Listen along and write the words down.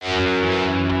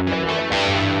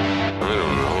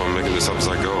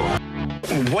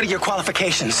What are your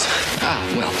qualifications?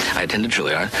 Well, I attended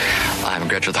Juilliard. I'm a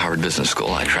graduate of the Harvard Business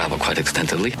School. I travel quite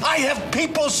extensively. I have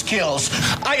people skills.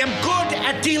 I am good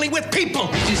at dealing with people.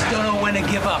 You just don't know when to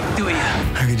give up, do you?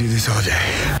 I could do this all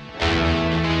day.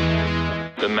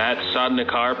 The Matt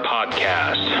Sodnikar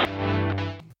Podcast.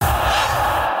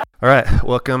 All right,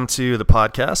 welcome to the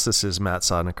podcast. This is Matt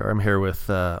Sodnikar. I'm here with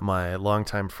my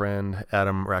longtime friend,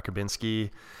 Adam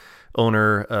Rachubinski,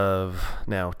 owner of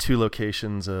now 2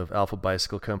 locations of Alpha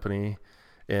Bicycle Company,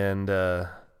 and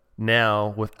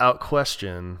now, without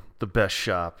question, the best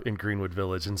shop in Greenwood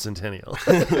Village in Centennial.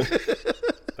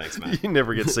 Thanks, Matt. You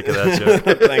never get sick of that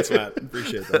joke. Thanks, Matt.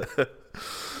 Appreciate that.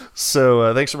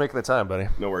 So thanks for making the time, buddy.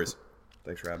 No worries.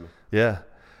 Thanks for having me. Yeah.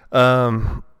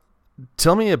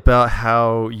 Tell me about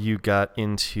how you got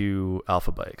into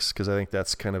Alpha Bikes, because I think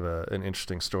that's kind of an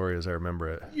interesting story as I remember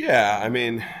it. Yeah, I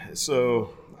mean,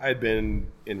 so I had been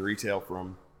in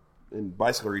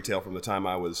bicycle retail from the time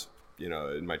I was,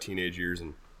 in my teenage years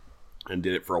and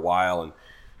did it for a while. And,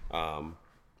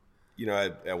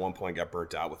 I at one point got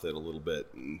burnt out with it a little bit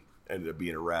and ended up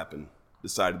being a rep and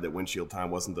decided that windshield time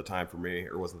wasn't the time for me,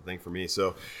 or wasn't the thing for me.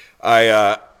 So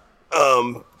I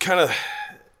kind of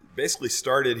basically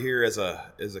started here as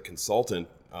a consultant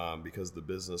because the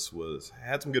business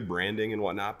had some good branding and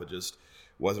whatnot, but just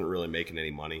wasn't really making any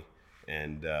money.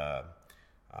 And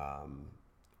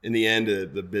in the end,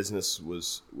 the business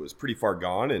was pretty far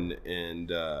gone,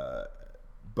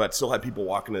 but still had people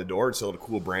walking in the door and still had a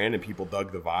cool brand, and people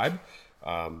dug the vibe.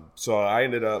 So I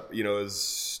ended up, it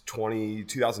was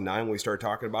 2009 when we started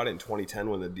talking about it, in 2010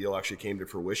 when the deal actually came to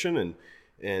fruition,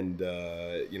 and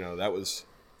that was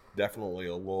definitely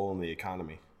a lull in the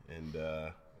economy, and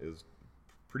it was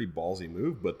a pretty ballsy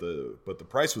move, but the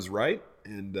price was right,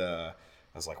 and I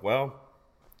was like, well,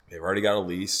 they've already got a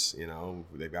lease,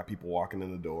 they've got people walking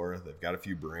in the door, they've got a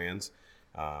few brands,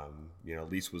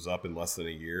 lease was up in less than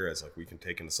a year. I was like, we can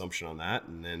take an assumption on that,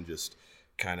 and then just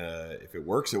kind of, if it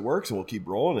works, and we'll keep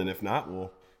rolling, and if not,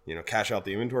 we'll cash out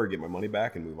the inventory, get my money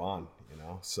back, and move on.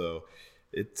 So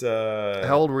it.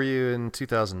 How old were you in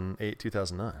 2008,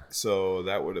 2009? So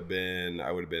that I would have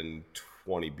been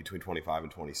 20, between 25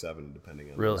 and 27,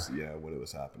 depending on when it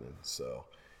was happening. So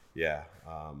yeah.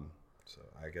 So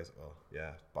I guess,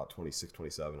 about 26,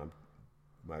 27.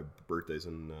 My birthday's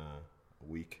in a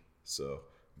week, so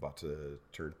about to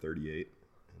turn 38,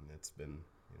 and it's been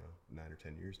 9 or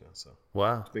 10 years now. So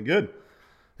wow, it's been good.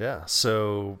 Yeah.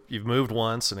 So you've moved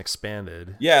once and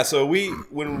expanded. Yeah. So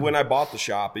when I bought the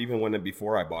shop, even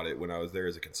before I bought it, when I was there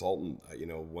as a consultant,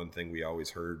 one thing we always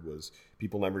heard was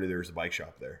people never knew there was a bike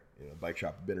shop there. Bike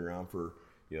shop had been around for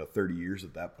 30 years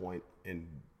at that point, and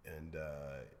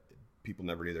people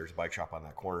never knew there was a bike shop on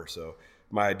that corner. So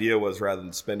my idea was, rather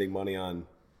than spending money on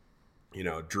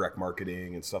direct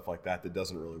marketing and stuff like that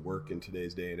doesn't really work in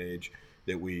today's day and age,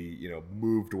 that we,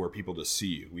 moved to where people just see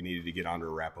you. We needed to get onto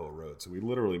Arapahoe Road. So we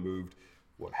literally moved,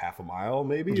 half a mile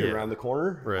maybe around the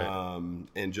corner. Right.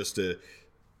 And just to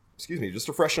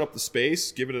freshen up the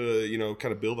space, give it a,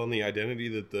 kind of build on the identity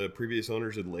that the previous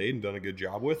owners had laid and done a good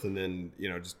job with, and then,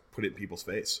 just put it in people's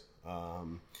face.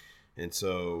 And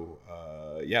so,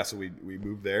 so we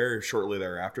moved there shortly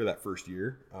thereafter, that first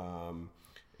year.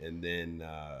 And then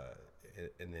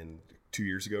 2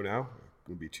 years ago now,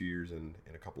 it'll be 2 years in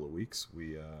a couple of weeks,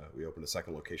 we opened a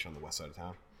second location on the west side of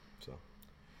town. So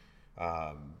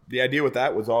the idea with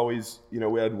that was always,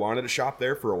 we had wanted to shop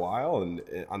there for a while, and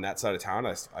on that side of town,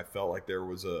 I felt like there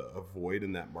was a void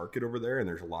in that market over there, and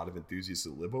there's a lot of enthusiasts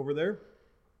that live over there.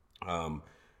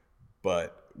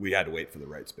 But we had to wait for the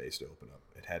right space to open up.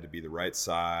 It had to be the right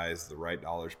size, the right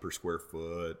dollars per square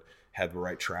foot, had the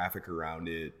right traffic around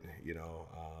it.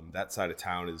 That side of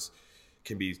town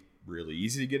can be really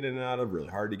easy to get in and out of, really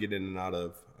hard to get in and out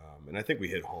of. And I think we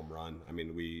hit a home run. I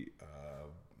mean,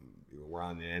 we're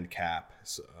on the end cap.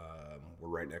 So, we're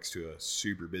right next to a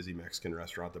super busy Mexican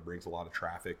restaurant that brings a lot of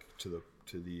traffic to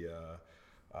the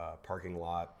parking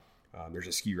lot. There's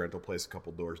a ski rental place a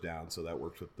couple doors down, so that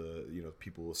works with the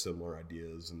people with similar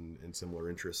ideas and similar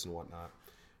interests and whatnot.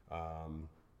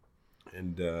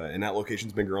 And that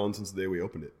location's been growing since the day we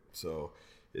opened it, so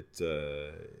it's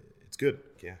good.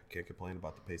 Yeah, can't complain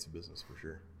about the pace of business for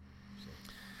sure. So.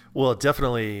 Well,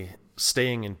 definitely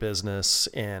staying in business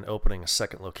and opening a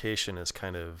second location is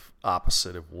kind of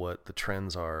opposite of what the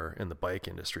trends are in the bike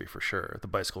industry for sure, the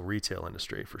bicycle retail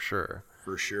industry for sure.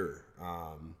 For sure.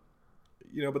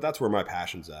 But that's where my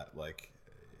passion's at. Like,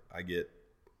 the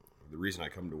reason I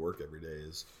come to work every day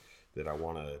is that I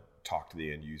want to talk to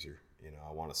the end user.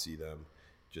 I want to see them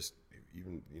just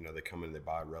even, they come in, they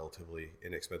buy a relatively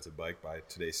inexpensive bike by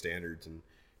today's standards,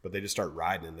 but they just start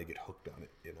riding and they get hooked on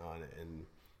it, and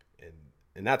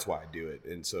and that's why I do it.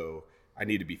 And so I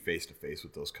need to be face to face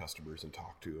with those customers and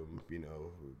talk to them,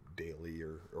 daily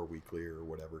or weekly or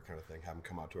whatever kind of thing. Have them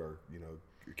come out to our,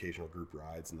 occasional group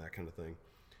rides and that kind of thing.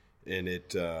 And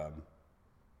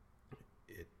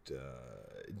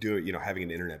having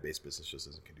an internet-based business just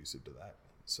isn't conducive to that.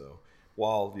 So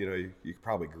while, you could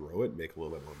probably grow it and make a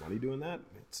little bit more money doing that,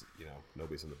 it's,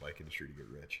 nobody's in the bike industry to get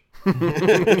rich.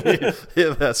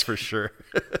 Yeah, that's for sure.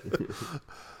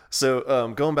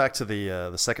 So going back to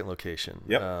the second location,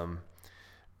 yep.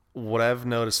 What I've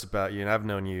noticed about you, and I've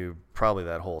known you probably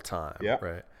that whole time, yep.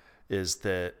 right, is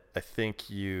that I think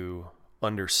you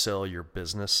undersell your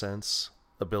business sense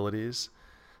abilities.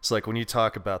 So like when you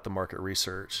talk about the market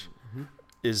research, mm-hmm.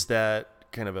 is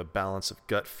that kind of a balance of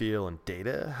gut feel and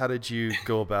data? How did you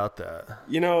go about that?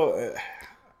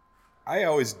 I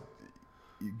always,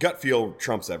 gut feel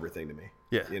trumps everything to me.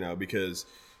 Yeah. Because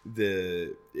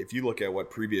if you look at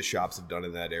what previous shops have done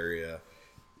in that area,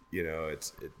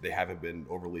 they haven't been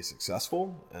overly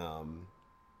successful.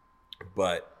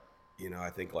 But I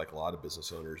think like a lot of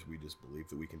business owners, we just believe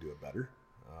that we can do it better.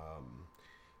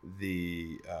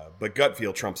 But gut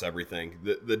feel trumps everything.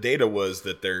 The data was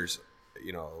that there's,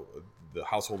 the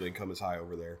household income is high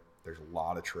over there. There's a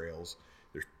lot of trails.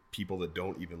 There's people that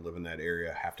don't even live in that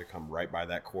area have to come right by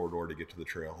that corridor to get to the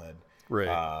trailhead.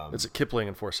 Right. It's at Kipling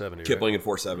and 470. Kipling right? and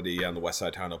 470 on the west side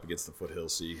of town up against the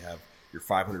foothills. So you have your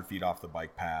 500 feet off the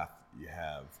bike path. You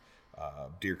have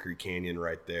Deer Creek Canyon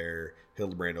right there.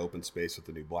 Hildebrand open space with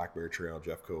the new Black Bear Trail,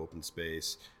 Jeffco open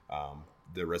space.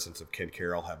 The residents of Ken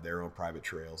Carroll have their own private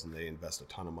trails, and they invest a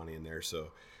ton of money in there.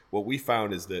 So what we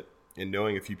found is that, and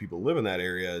knowing a few people live in that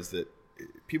area, is that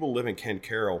people live in Ken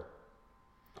Carroll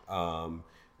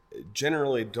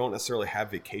generally don't necessarily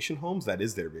have vacation homes. That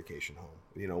is their vacation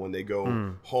home. When they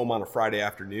go home on a Friday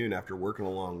afternoon after working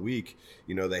a long week,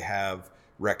 they have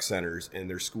rec centers and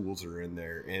their schools are in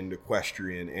there and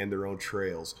equestrian and their own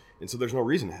trails. And so there's no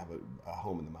reason to have a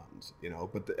home in the mountains,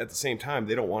 but at the same time,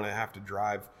 they don't want to have to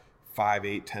drive 5,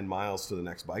 8, 10 miles to the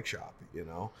next bike shop,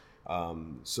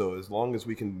 so as long as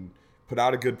we can put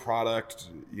out a good product,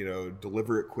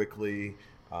 deliver it quickly,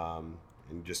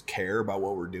 and just care about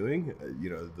what we're doing,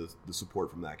 the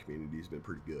support from that community has been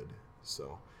pretty good.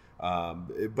 So,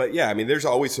 but yeah, I mean, there's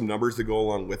always some numbers that go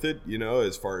along with it,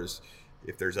 as far as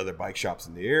if there's other bike shops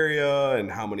in the area and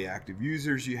how many active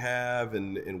users you have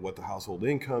and what the household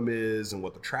income is and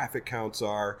what the traffic counts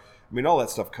are. I mean, all that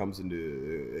stuff comes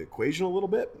into equation a little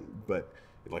bit, but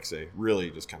like I say, really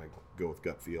just kind of go with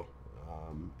gut feel.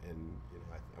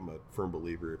 I'm a firm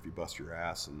believer if you bust your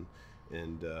ass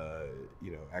and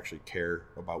actually care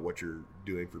about what you're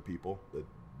doing for people, that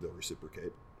they'll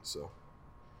reciprocate. So,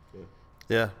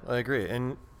 yeah, I agree.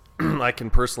 And I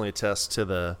can personally attest to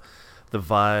the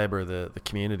vibe or the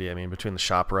community. I mean, between the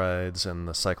shop rides and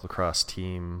the cyclocross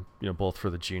team, both for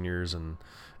the juniors and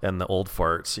the old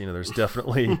farts,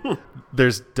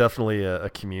 there's definitely a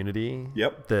community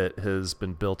yep. that has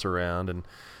been built around,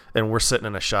 and we're sitting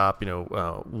in a shop,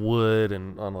 wood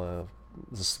and on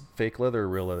is this fake leather or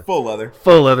real leather? Faux leather.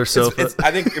 Faux leather sofa. It's,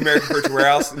 I think American Furniture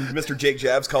Warehouse, Mr. Jake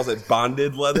Jabs calls it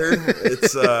bonded leather.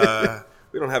 It's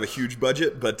we don't have a huge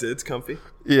budget, but it's comfy.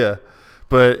 Yeah.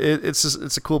 But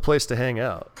it's a cool place to hang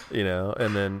out,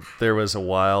 And then there was a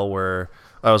while where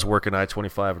I was working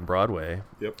I-25 in Broadway,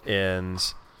 yep. and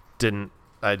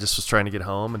I just was trying to get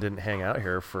home and didn't hang out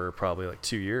here for probably like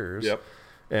 2 years. Yep.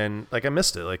 And like I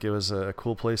missed it. Like it was a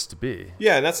cool place to be.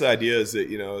 Yeah, and that's the idea is that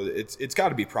it's got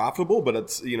to be profitable, but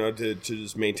it's to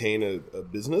just maintain a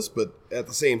business. But at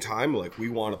the same time, like we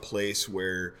want a place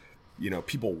where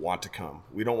people want to come.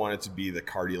 We don't want it to be the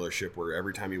car dealership where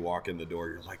every time you walk in the door,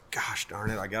 you're like, gosh darn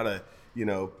it, I gotta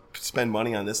spend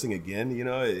money on this thing again,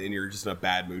 and you're just in a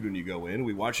bad mood when you go in.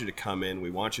 We want you to come in. We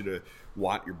want you to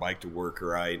want your bike to work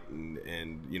right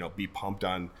and be pumped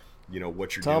on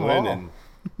what you're Tom doing. Hall. And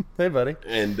hey, buddy.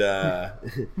 And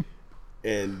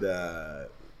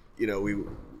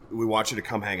we want you to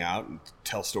come hang out and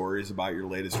tell stories about your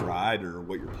latest ride or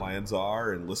what your plans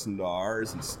are, and listen to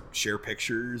ours and share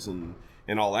pictures and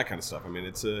all that kind of stuff. I mean,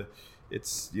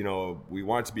 we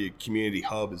want it to be a community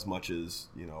hub as much as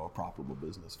a profitable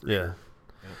business. For sure.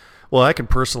 Yeah. Well, I can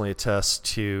personally attest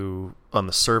to on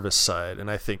the service side, and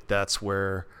I think that's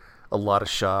where a lot of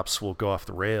shops will go off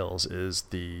the rails, is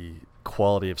the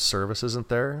quality of service isn't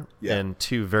there. Yeah. And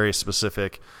two very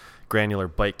specific granular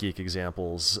Bike Geek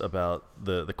examples about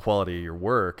the quality of your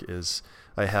work is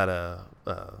I had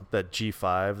that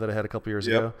G5 that I had a couple years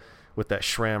ago with that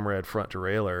SRAM red front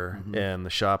derailleur, and the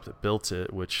shop that built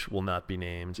it, which will not be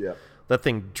named, that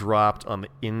thing dropped on the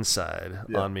inside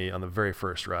on me on the very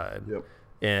first ride.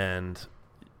 And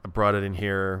I brought it in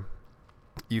here,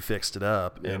 you fixed it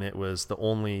up, and you were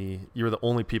the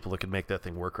only people that could make that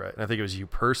thing work right. And I think it was you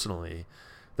personally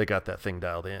that got that thing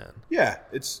dialed in. Yeah,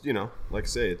 it's, like I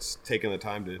say, it's taking the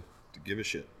time to give a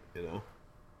shit,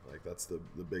 like that's the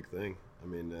big thing. I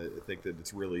mean, I think that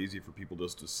it's really easy for people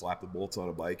just to slap the bolts on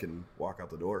a bike and walk out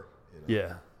the door.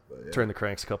 Yeah. Turn the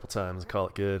cranks a couple times and call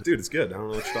it good. Dude, it's good. I don't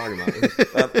know what you're talking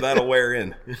about. That'll wear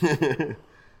in.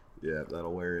 Yeah,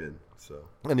 that'll wear in. So.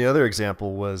 And the other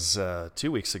example was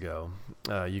 2 weeks ago.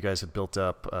 You guys had built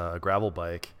up a gravel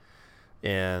bike,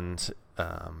 and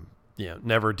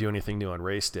never do anything new on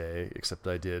race day, except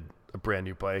I did a brand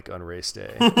new bike on race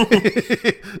day,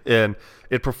 and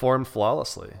it performed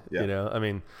flawlessly. Yeah. I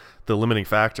mean, the limiting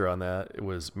factor on that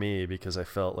was me, because I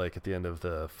felt like at the end of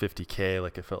the 50K,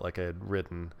 like I felt like I had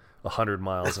ridden 100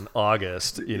 miles in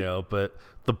August, but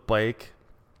the bike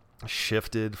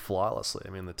shifted flawlessly.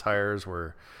 I mean, the tires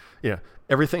were,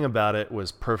 everything about it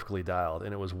was perfectly dialed.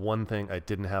 And it was one thing I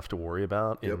didn't have to worry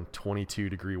about in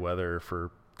 22-degree weather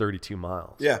for 32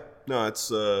 miles. Yeah, no, it's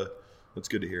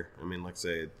good to hear. I mean, like I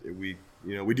say, we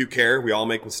do care. We all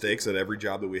make mistakes at every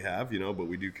job that we have, but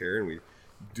we do care, and we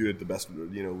do it the best,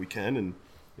 we can. And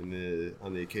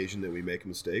on the occasion that we make a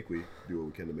mistake, we do what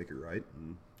we can to make it right.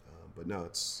 And, but no,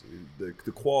 it's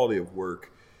the quality of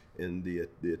work and the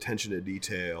attention to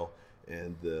detail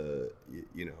and the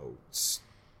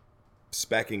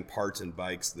speccing parts and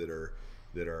bikes that are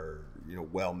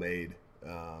well made,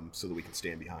 so that we can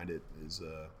stand behind it is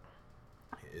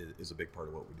a big part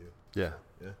of what we do. Yeah.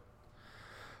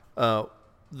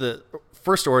 The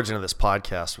first origin of this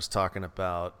podcast was talking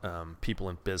about people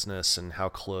in business and how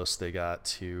close they got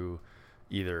to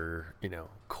either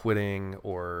quitting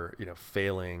or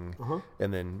failing,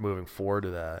 and then moving forward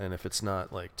to that. And if it's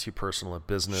not like too personal a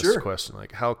business question,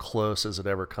 like how close has it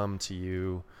ever come to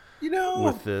you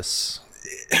with this?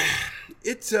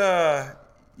 It's we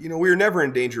were never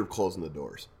in danger of closing the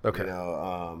doors. Okay.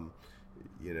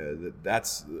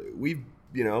 That's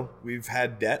we've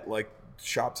had debt like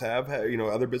shops have,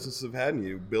 other businesses have had, and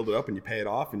you build it up and you pay it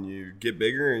off and you get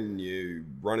bigger and you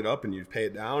run it up and you pay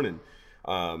it down. And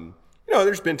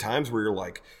there's been times where you're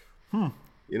like,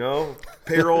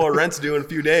 payroll or rent's due in a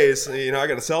few days. I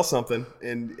got to sell something,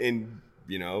 and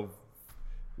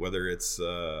whether it's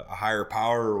a higher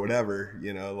power or whatever,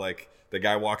 like the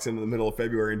guy walks into the middle of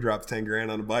February and drops 10 grand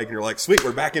on a bike, and you're like, sweet,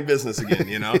 we're back in business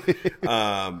again.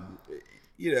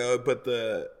 But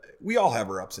we all have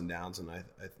our ups and downs, and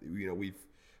we've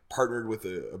partnered with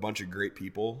a bunch of great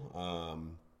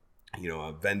people,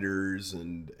 vendors,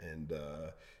 and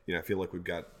I feel like we've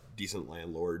got decent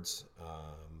landlords,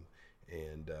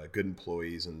 and good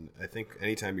employees. And I think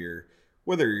anytime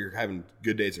whether you're having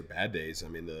good days or bad days, I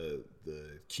mean, the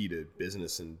key to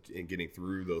business and getting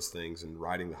through those things and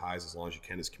riding the highs as long as you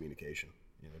can is communication.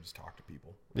 Just talk to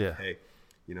people. Yeah. Hey,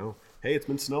 hey, it's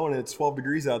been snowing and it's 12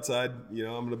 degrees outside. I'm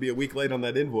going to be a week late on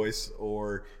that invoice.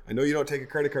 Or I know you don't take a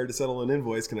credit card to settle an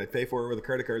invoice. Can I pay for it with a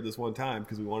credit card this one time?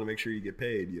 Because we want to make sure you get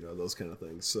paid, those kind of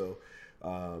things. So,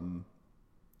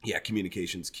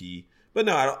 communication's key. But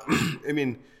no, I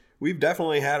mean, we've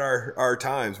definitely had our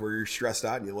times where you're stressed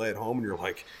out and you lay at home and you're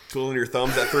like twiddling your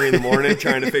thumbs at 3 a.m.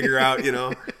 trying to figure out,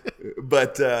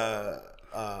 but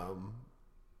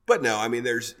no, I mean,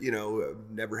 there's,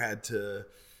 never had to,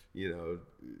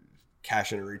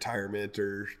 cash in a retirement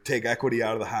or take equity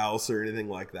out of the house or anything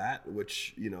like that,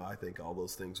 which, I think all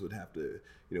those things would have to,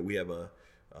 we have a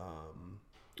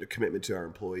commitment to our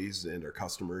employees and our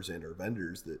customers and our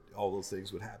vendors that all those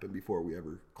things would happen before we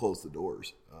ever close the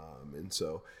doors. And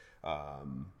so,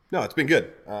 no, it's been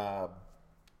good. Like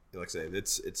I say,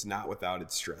 it's not without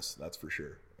its stress, that's for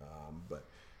sure.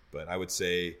 But I would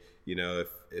say,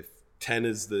 if 10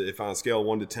 is if on a scale of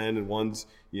 1 to 10, and 1's,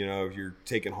 if you're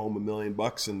taking home $1 million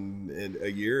in a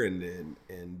year, and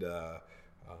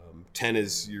 10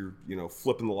 is you're,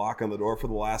 flipping the lock on the door for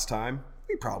the last time,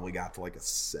 we probably got to like a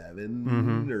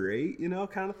 7 or 8,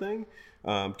 kind of thing,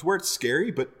 to where it's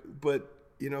scary, but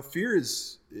fear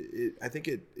is, I think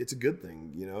it's a good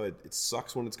thing. It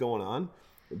sucks when it's going on,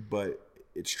 but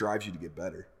it strives you to get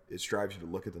better. It strives you to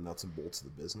look at the nuts and bolts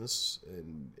of the business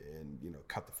and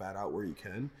cut the fat out where you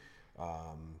can,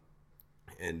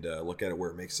 and look at it where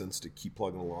it makes sense to keep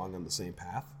plugging along on the same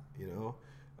path.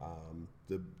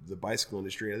 The bicycle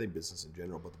industry, I think business in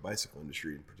general, but the bicycle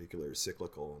industry in particular is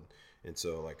cyclical, and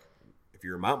so like if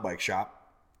you're a mountain bike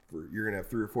shop, you're gonna have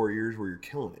 3 or 4 years where you're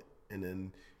killing it, and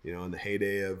then in the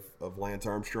heyday of Lance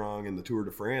Armstrong and the Tour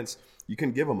de France, you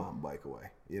can give a mountain bike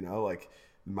away. Like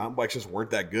mountain bikes just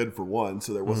weren't that good for one,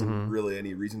 so there wasn't really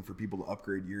any reason for people to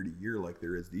upgrade year to year like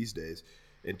there is these days.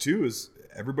 and two is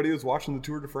everybody was watching the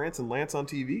Tour de France and Lance on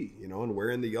TV, you know, and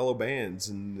wearing the yellow bands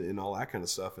and all that kind of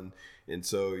stuff. And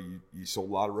so you sold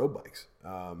a lot of road bikes.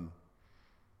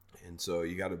 And so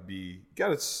you want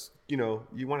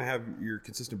to have your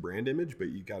consistent brand image, but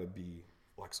you got to be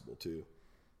flexible too.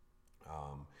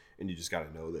 And you just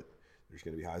got to know that there's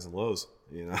going to be highs and lows,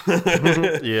 you know?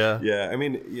 Yeah. Yeah. I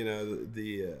mean, you know,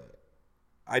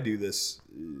 I do this,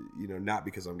 you know, not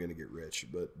because I'm going to get rich,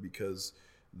 but because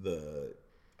the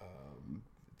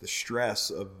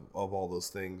stress of all those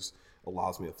things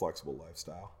allows me a flexible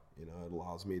lifestyle. You know, it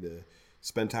allows me to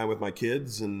spend time with my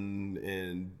kids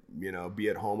and you know, be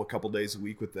at home a couple days a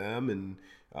week with them and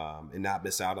not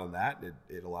miss out on that.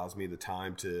 It allows me the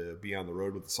time to be on the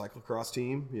road with the cyclocross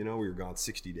team. You know, we were gone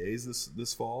 60 days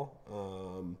this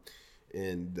fall,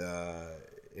 and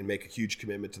make a huge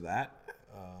commitment to that.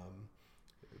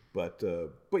 But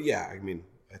yeah, I mean,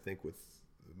 I think with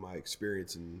my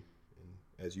experience and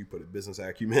as you put it, business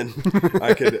acumen,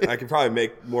 I could probably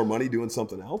make more money doing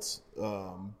something else.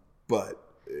 But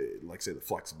like I say, the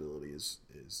flexibility is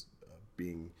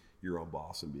being your own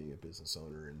boss and being a business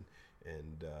owner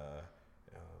and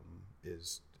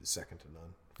is second to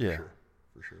none.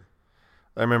 For sure.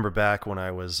 I remember back when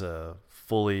I was a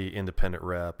fully independent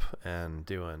rep and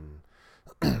doing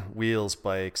wheels,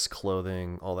 bikes,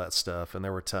 clothing, all that stuff. And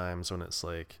there were times when it's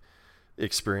like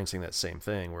experiencing that same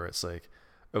thing where it's like,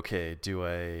 okay,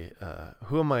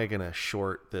 who am I going to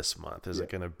short this month? Is it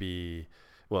going to be,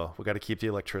 well, we got to keep the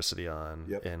electricity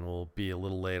on and we'll be a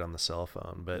little late on the cell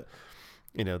phone. But,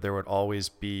 you know, there would always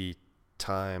be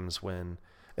times when,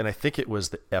 and I think it was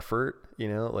the effort, you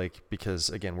know, like, because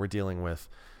again, we're dealing with,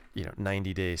 you know,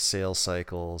 90-day sales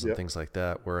cycles and things like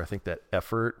that, where I think that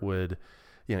effort would,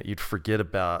 you know, you'd forget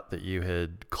about that you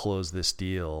had closed this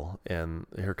deal and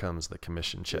here comes the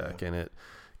commission check. And it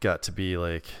got to be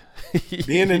like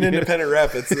being an independent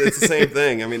rep. It's the same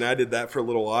thing. I mean, I did that for a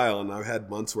little while and I've had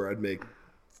months where I'd make,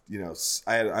 you know,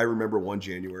 I remember one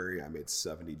January I made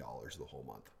 $70 the whole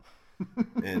month.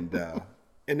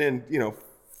 And then, you know,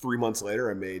 3 months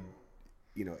later I made,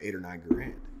 you know, $8 or $9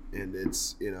 grand. And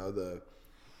it's, you know,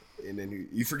 and then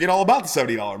you forget all about the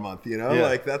 $70 a month, you know,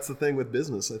 like that's the thing with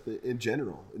business I think, in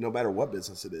general, no matter what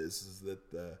business it is that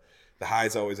the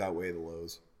highs always outweigh the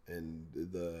lows. And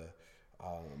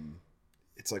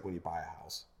it's like when you buy a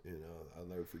house, you know, I'll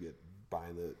never forget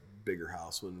buying the bigger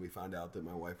house when we found out that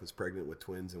my wife was pregnant with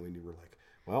twins and we were like,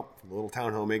 well, the little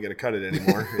townhome ain't going to cut it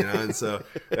anymore, you know? And so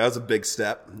that was a big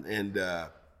step. And,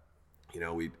 you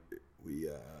know,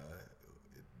 the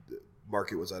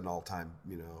market was at an all-time,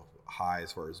 you know, high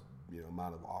as far as, you know,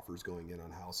 amount of offers going in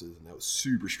on houses. And that was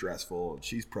super stressful. And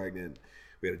she's pregnant.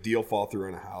 We had a deal fall through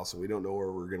on a house and we don't know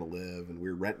where we're going to live. And we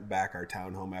were renting back our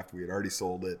townhome after we had already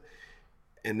sold it.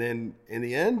 And then in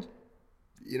the end,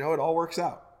 you know, it all works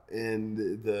out. And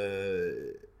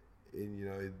you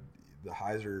know, the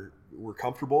highs we're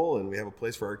comfortable and we have a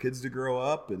place for our kids to grow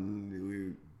up and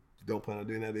we don't plan on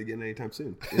doing that again anytime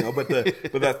soon, you know, but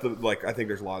that's like, I think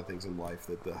there's a lot of things in life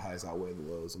that the highs outweigh the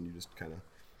lows and you just kind of,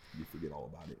 you forget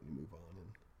all about it and you move on.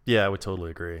 Yeah, I would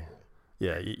totally agree.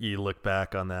 Yeah. You look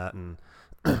back on that and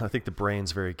I think the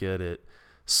brain's very good at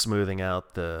smoothing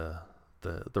out the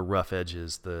rough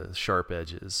edges, the sharp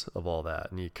edges of all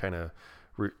that. And you kind of,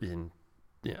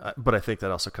 but I think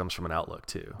that also comes from an outlook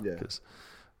too. Yeah.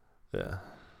 Yeah.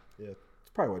 It's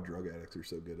probably why drug addicts are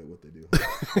so good at what they do.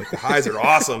 Like the highs are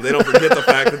awesome. They don't forget the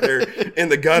fact that they're in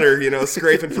the gutter, you know,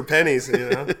 scraping for pennies, you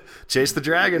know, chase the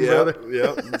dragon, brother.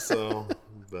 Yep. So,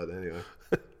 but anyway.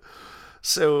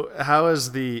 So how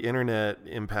has the internet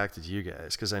impacted you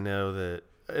guys? Cause I know that,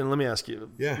 and let me ask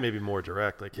you maybe more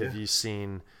direct, like, have you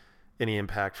seen any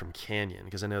impact from Canyon?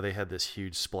 Because I know they had this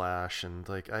huge splash and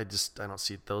like, I don't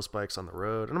see those bikes on the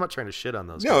road. And I'm not trying to shit on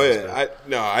those guys.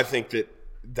 I think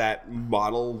that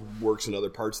model works in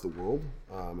other parts of the world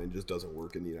and just doesn't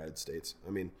work in the United States. I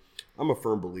mean, I'm a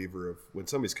firm believer of when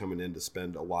somebody's coming in to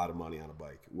spend a lot of money on a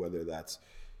bike, whether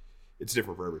it's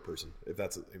different for every person. If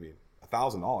that's, I mean,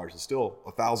 $1,000 is still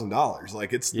 $1,000.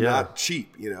 Like it's not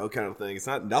cheap, you know, kind of thing. It's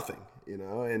not nothing, you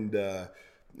know, and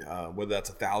whether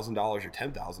that's $1,000 or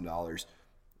 $10,000,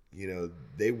 you know,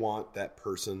 they want that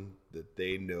person that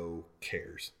they know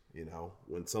cares, you know,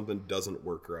 when something doesn't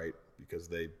work right because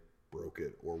they broke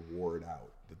it or wore it out,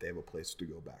 that they have a place to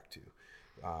go back to.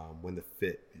 When the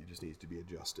fit just needs to be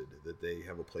adjusted, that they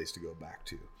have a place to go back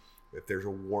to. If there's a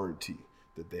warranty,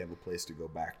 that they have a place to go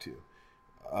back to.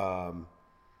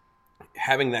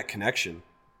 Having that connection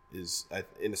is,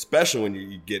 and especially when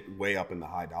you get way up in the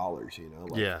high dollars, you know,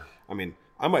 like, I mean,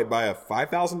 I might buy a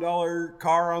 $5,000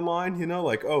 car online, you know,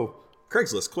 like, oh,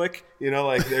 Craigslist, click.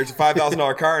 Like there's a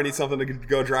 $5,000 car. I need something to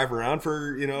go drive around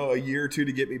for, a year or two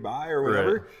to get me by or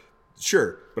whatever. Right.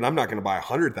 Sure, but I'm not going to buy a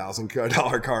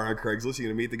 $100,000 car on Craigslist. You're going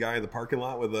to meet the guy in the parking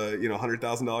lot with a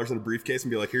 $100,000 in a briefcase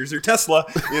and be like, "Here's your Tesla."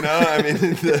 I mean,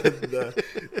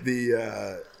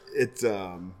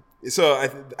 So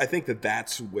I think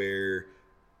that's where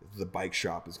the bike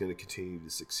shop is going to continue to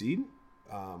succeed.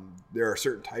 There are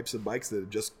certain types of bikes that have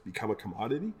just become a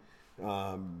commodity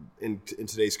in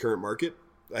today's current market.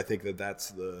 I think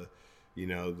that's the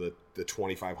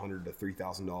 $2,500 to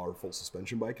 $3,000 full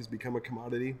suspension bike has become a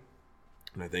commodity.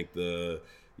 And I think the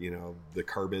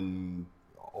carbon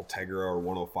Ultegra or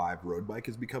 105 road bike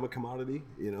has become a commodity.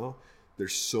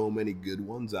 There's so many good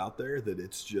ones out there that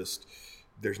it's just,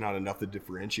 there's not enough that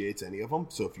differentiates any of them.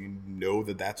 So if you know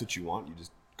that that's what you want, you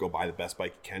just go buy the best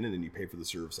bike you can, and then you pay for the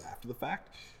service after the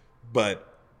fact.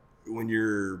 But when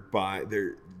you're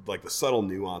they're like the subtle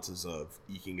nuances of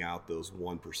eking out those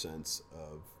 1%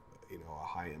 of, a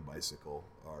high-end bicycle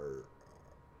are,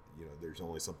 there's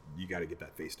only something, you got to get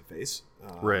that face-to-face.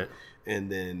 Right.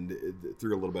 And then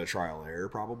through a little bit of trial and error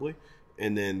probably.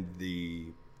 And then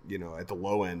at the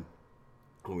low end,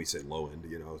 when we say low end,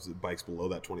 the bikes below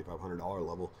that $2,500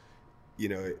 level,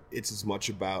 it's as much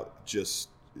about just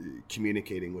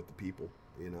communicating with the people,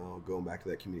 going back to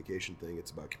that communication thing.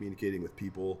 It's about communicating with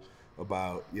people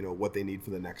about, what they need for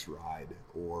the next ride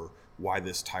or why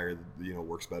this tire,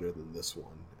 works better than this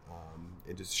one.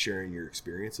 And just sharing your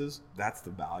experiences. That's the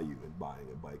value in buying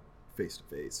a bike face to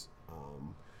face.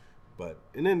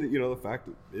 And then, the fact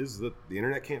is that the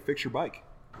internet can't fix your bike.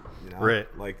 Right.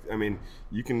 Like, I mean,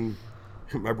 you can,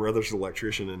 my brother's an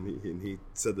electrician and he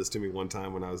said this to me one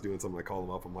time when I was doing something. I called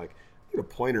him up. I'm like, I need a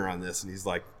pointer on this. And he's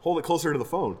like, hold it closer to the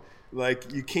phone.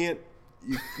 Like you can't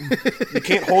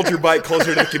hold your bike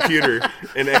closer to the computer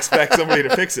and expect somebody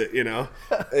to fix it,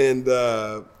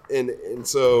 And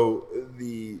so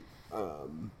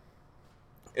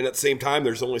and at the same time,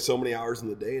 there's only so many hours in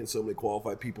the day and so many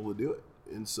qualified people to do it.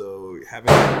 And so having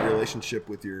a relationship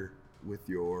with your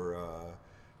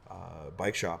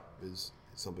bike shop is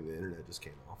something the internet just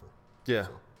can't offer. Yeah.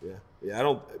 So,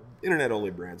 yeah. Internet only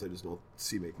brands, I just don't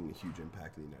see making a huge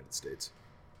impact in the United States.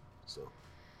 So.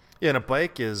 Yeah, and a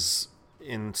bike is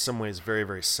in some ways very,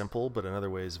 very simple, but in other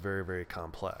ways very, very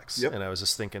complex. Yep. And I was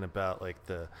just thinking about like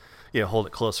hold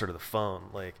it closer to the phone.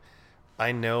 Like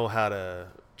I know how to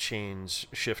change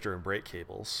shifter and brake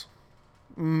cables.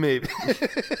 Maybe.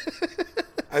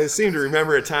 I seem to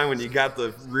remember a time when you got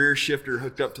the rear shifter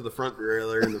hooked up to the front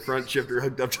derailleur and the front shifter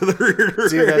hooked up to the rear derailleur.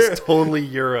 Dude, that's totally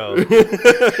Euro.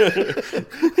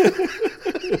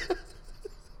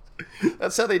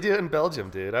 That's how they do it in Belgium,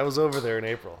 dude. I was over there in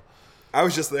April. I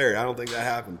was just there. I don't think that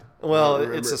happened. Well,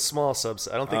 it's a small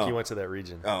subset. I don't think you went to that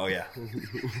region. Oh, yeah.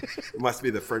 It must be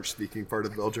the French-speaking part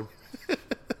of Belgium.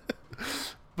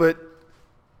 But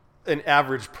an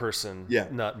average person, Yeah.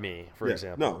 not me, for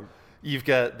example. No. You've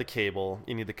got the cable,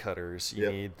 you need the cutters, you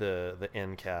Yep. need the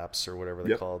end caps or whatever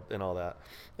they're Yep. called, and all that.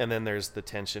 And then there's the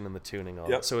tension and the tuning, all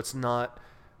Yep. that. So it's not,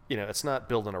 it's not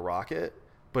building a rocket,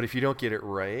 but if you don't get it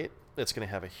right, it's going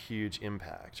to have a huge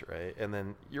impact, right? And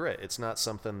then you're right, it's not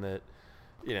something that,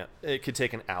 it could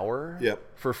take an hour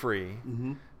Yep. for free,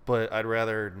 but I'd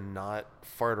rather not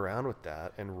fart around with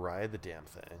that and ride the damn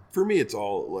thing. For me, it's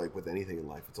all, like with anything in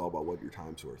life, it's all about what your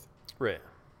time's worth. Right.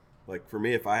 Like for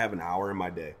me, if I have an hour in my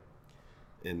day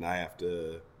and I have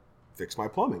to fix my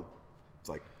plumbing, it's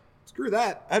like, screw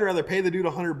that. I'd rather pay the dude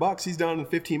 $100. He's done in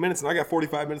 15 minutes and I got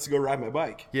 45 minutes to go ride my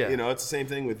bike. Yeah. It's the same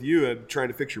thing with you and trying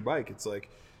to fix your bike. It's like,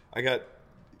 I got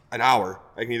an hour.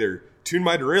 I can either tune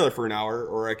my derailleur for an hour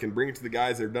or I can bring it to the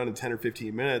guys that are done in 10 or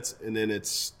 15 minutes and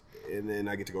then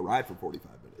I get to go ride for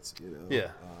 45 minutes,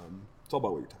 Yeah. It's all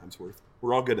about what your time's worth.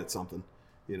 We're all good at something,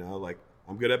 like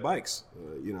I'm good at bikes,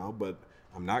 but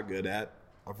I'm not good at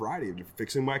a variety of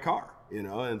fixing my car,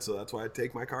 and so that's why I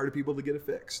take my car to people to get it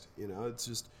fixed. It's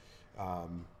just, I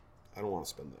don't want to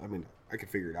spend, I could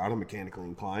figure it out. I'm mechanically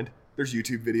inclined. There's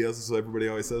YouTube videos, as everybody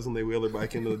always says when they wheel their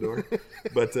bike into the door,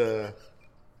 but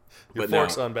Your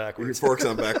fork's on backwards. Your fork's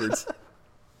on backwards.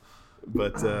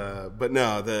 But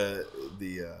no,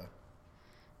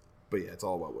 but yeah, it's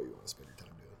all about what you want to spend your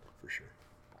time doing, for sure.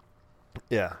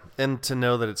 Yeah, and to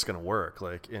know that it's going to work.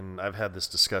 And I've had this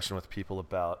discussion with people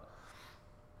about,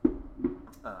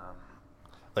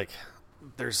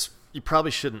 you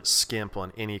probably shouldn't skimp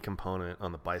on any component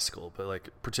on the bicycle, but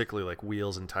particularly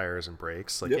wheels and tires and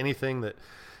brakes, Yep. anything that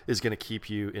is going to keep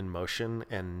you in motion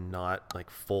and not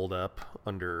fold up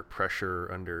under pressure,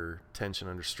 under tension,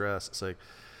 under stress. It's like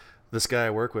this guy I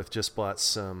work with just bought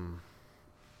some,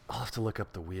 I'll have to look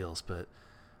up the wheels, but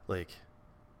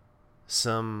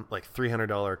some like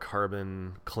 $300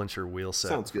 carbon clincher wheel set.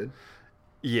 Sounds good.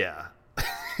 Yeah.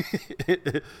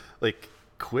 Like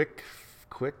quick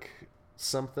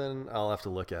something. I'll have to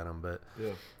look at them, but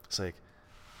it's like,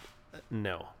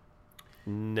 no.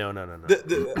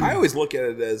 I always look at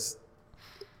it as,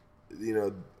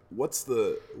 what's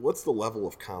the level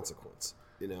of consequence,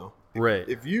 Right.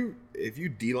 If you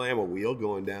delam a wheel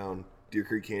going down Deer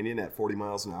Creek Canyon at 40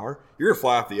 miles an hour, you're gonna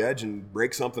fly off the edge and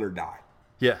break something or die.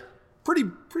 Yeah.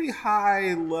 Pretty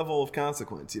high level of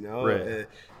consequence, Right.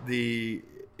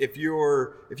 If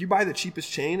you buy the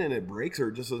cheapest chain and it breaks or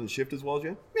it just doesn't shift as well as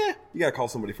you gotta call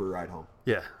somebody for a ride home.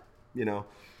 Yeah.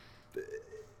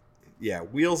 Yeah,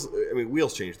 wheels. I mean,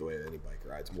 wheels change the way any bike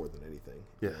rides more than anything.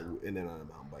 Yeah. And then on a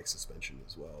mountain bike, suspension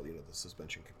as well. The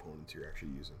suspension components you're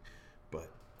actually using. But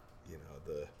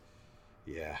the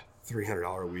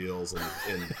 $300 wheels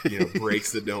and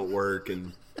brakes that don't work,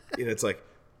 and it's like,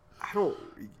 I don't.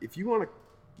 If you only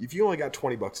got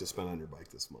 $20 to spend on your bike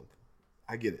this month,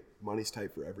 I get it. Money's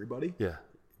tight for everybody. Yeah.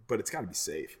 But it's got to be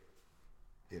safe.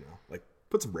 Like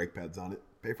put some brake pads on it.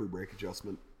 Pay for a brake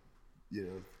adjustment.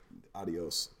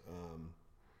 Adios.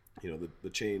 The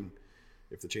chain,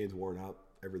 if the chain's worn out,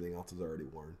 everything else is already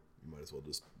worn. You might as well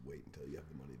just wait until you have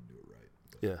the money to do it right.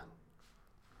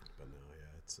 But no,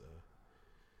 it's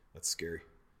that's scary.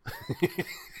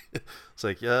 It's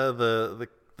like, the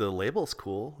label's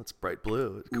cool. It's bright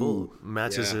blue. It's cool. Ooh,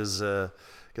 matches his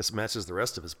matches the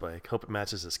rest of his bike. Hope it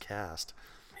matches his cast.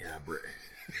 Yeah,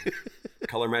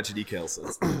 color match decals.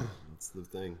 That's the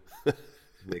thing. It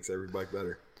makes every bike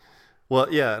better. Well,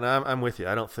 yeah, and I'm with you.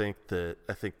 I think the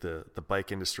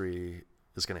bike industry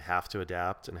is going to have to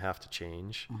adapt and have to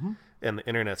change, and the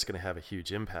internet's going to have a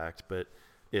huge impact. But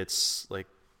it's like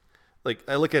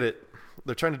I look at it,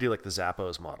 they're trying to do like the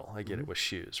Zappos model. I get it with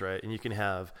shoes, right? And you can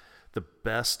have the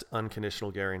best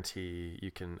unconditional guarantee.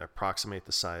 You can approximate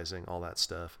the sizing, all that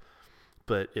stuff.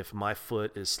 But if my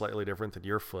foot is slightly different than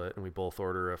your foot, and we both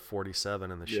order a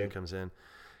 47, and the shoe comes in,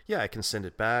 I can send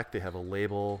it back. They have a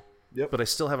label. Yep. But I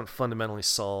still haven't fundamentally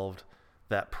solved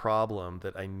that problem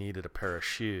that I needed a pair of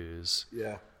shoes.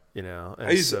 Yeah. And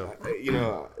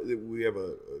we have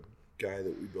a guy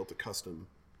that we built a custom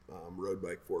road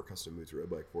bike for, custom Moots road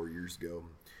bike 4 years ago.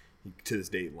 He, to this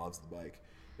day, loves the bike,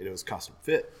 and it was custom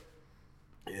fit.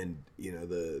 And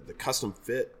the custom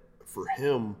fit for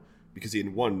him, because he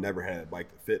had never had a bike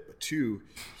that fit, but two,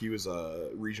 he was a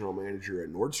regional manager at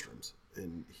Nordstrom's,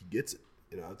 and he gets it.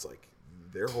 It's like,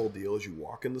 their whole deal is you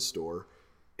walk in the store,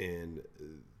 and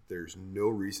there's no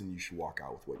reason you should walk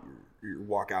out with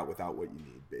without what you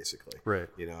need, basically. Right.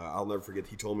 I'll never forget.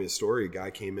 He told me a story. A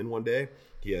guy came in one day.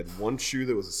 He had one shoe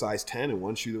that was a size 10 and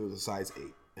one shoe that was a size 8.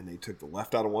 And they took the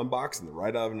left out of one box and the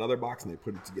right out of another box, and they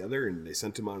put it together, and they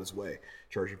sent him on his way,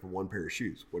 charging for one pair of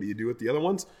shoes. What do you do with the other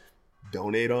ones?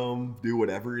 Donate them, do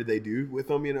whatever they do with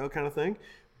them, kind of thing.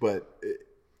 But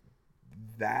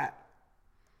that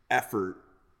effort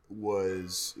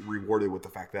was rewarded with the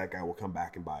fact that guy will come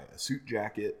back and buy a suit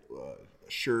jacket, a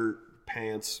shirt,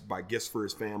 pants, buy gifts for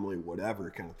his family,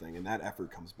 whatever kind of thing. And that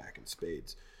effort comes back in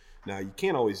spades. Now, you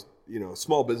can't always,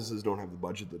 small businesses don't have the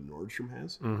budget that Nordstrom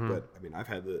has. But I mean, I've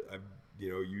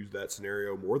used that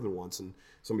scenario more than once, and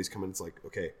somebody's come in, it's like,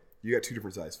 okay, you got 2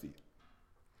 different size feet.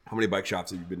 How many bike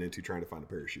shops have you been into trying to find a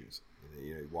pair of shoes? And,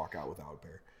 you walk out without a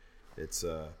pair. It's,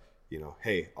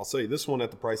 hey, I'll sell you this one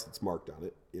at the price that's marked on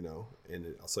it, and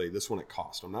I'll sell you this one at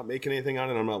cost. I'm not making anything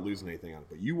on it. I'm not losing anything on it.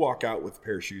 But you walk out with a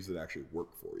pair of shoes that actually work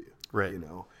for you. Right.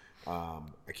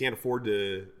 I can't afford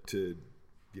to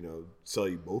sell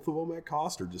you both of them at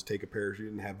cost, or just take a pair of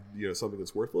shoes and have, something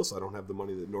that's worthless. I don't have the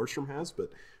money that Nordstrom has,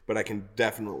 but I can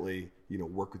definitely,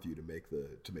 work with you to make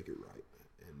it right.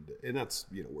 And that's,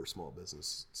 where small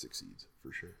business succeeds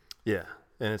for sure. Yeah.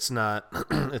 And it's not,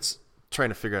 it's trying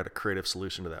to figure out a creative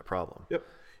solution to that problem. Yep.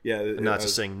 Yeah. And not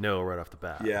just saying no right off the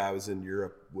bat. Yeah. I was in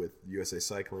Europe with USA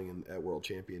Cycling and at World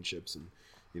Championships, and,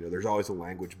 there's always a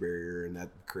language barrier, and that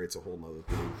creates a whole nother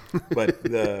thing. But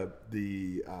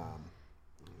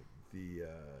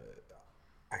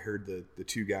I heard the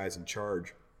 2 guys in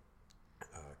charge,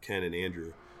 Ken and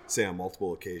Andrew, say on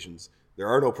multiple occasions, there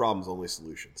are no problems, only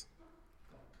solutions.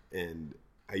 And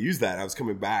I used that. I was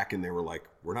coming back, and they were like,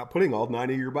 we're not putting all 9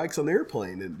 of your bikes on the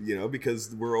airplane, and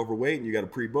because we're overweight, and you got to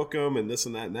pre-book them, and this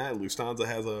and that and that. And Lufthansa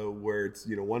has where it's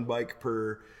 1 bike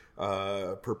per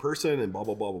person, and blah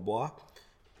blah blah blah blah.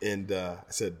 And I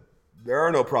said, there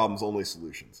are no problems, only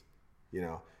solutions.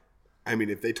 I mean,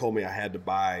 if they told me I had to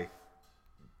buy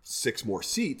 6 more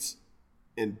seats,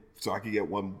 and so I could get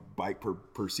 1 bike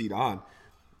per seat on,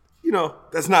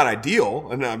 that's not ideal,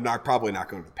 and I'm probably not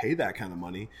going to pay that kind of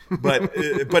money, but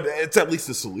but it's at least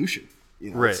a solution.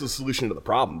 You know, Right. it's the solution to the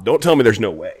problem. Don't tell me there's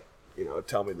no way. You know,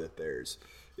 tell me that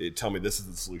tell me this is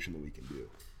the solution that we can do. You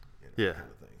know, Yeah.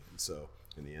 kind of thing. And so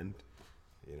in the end,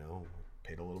 you know,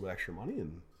 paid a little bit extra money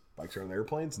and bikes are on the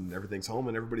airplanes and everything's home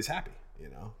and everybody's happy, you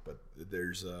know. But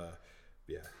there's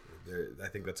I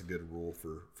think that's a good rule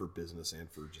for business and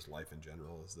for just life in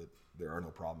general, is that there are no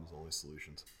problems, only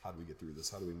solutions. How do we get through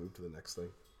this? How do we move to the next thing?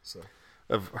 So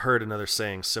I've heard another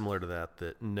saying similar to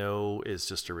that no is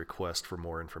just a request for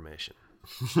more information.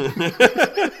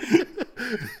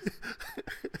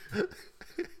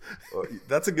 Well,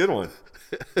 that's a good one.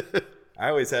 I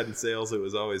always had in sales, it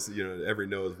was always, you know, every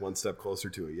no is one step closer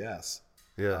to a yes.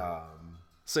 Yeah.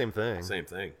 Same thing. Same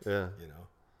thing. Yeah. You know,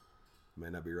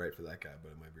 might not be right for that guy,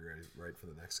 but it might be right for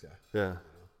the next guy. Yeah. You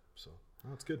know? So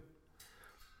that's good.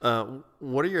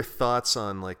 What are your thoughts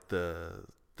on like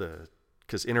because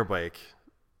Interbike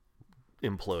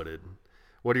imploded?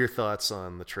 What are your thoughts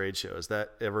on the trade show? Is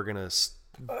that ever gonna?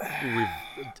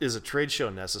 Is a trade show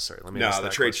necessary? Let me ask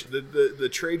that question. The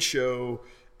trade show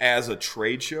as a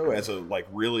trade show, as a like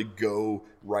really go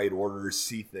write orders,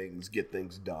 see things, get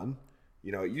things done.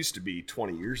 You know, it used to be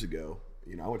 20 years ago.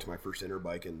 You know, I went to my first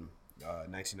Interbike in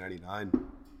 1999,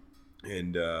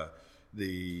 and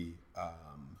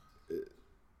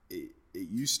it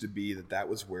used to be that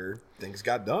was where things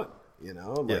got done. You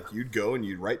know, like you'd go and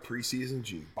you'd write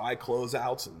preseasons, you'd buy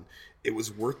closeouts, and it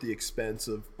was worth the expense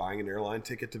of buying an airline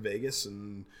ticket to Vegas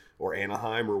or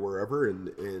Anaheim or wherever, and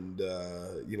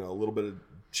you know, a little bit of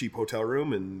cheap hotel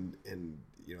room, and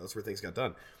you know, that's where things got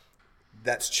done.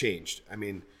 That's changed. I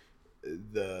mean,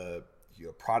 the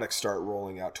products start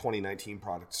rolling out. 2019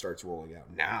 product starts rolling out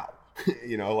now.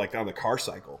 You know, like on the car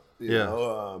cycle. You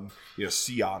know,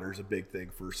 Sea Otter's a big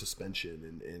thing for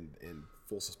suspension and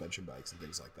full suspension bikes and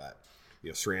things like that. You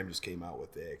know, SRAM just came out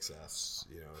with the AXS.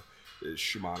 You know,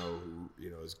 Shimano, who, you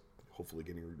know, is hopefully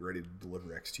getting ready to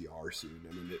deliver XTR soon.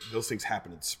 I mean, those things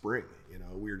happen in spring. You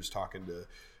know, we were just talking to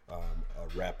a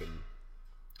rep, and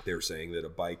they were saying that a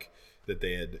bike that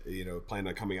they had, you know, planned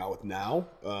on coming out with now,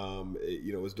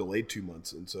 you know, was delayed 2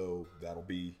 months, and so that'll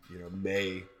be, you know,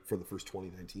 May for the first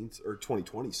 2019 or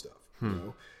 2020 stuff.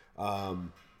 You know,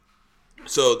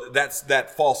 so that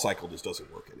fall cycle just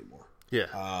doesn't work anymore.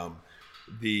 Yeah.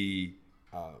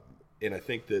 And I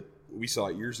think that we saw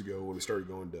it years ago when we started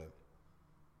going to,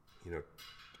 you know,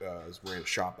 I ran a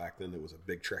shop back then that was a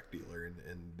big Trek dealer,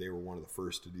 and they were one of the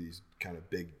first to do these kind of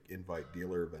big invite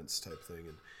dealer events type thing.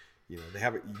 And, you know,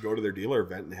 you go to their dealer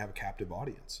event and they have a captive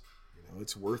audience. You know,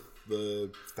 it's worth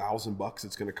the $1,000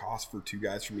 it's going to cost for two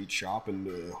guys from each shop and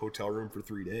a hotel room for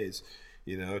 3 days,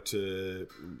 you know, to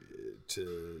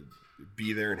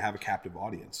be there and have a captive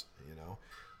audience, you know,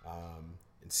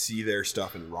 and see their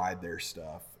stuff and ride their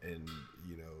stuff and,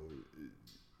 you know,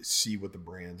 see what the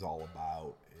brand's all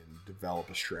about and develop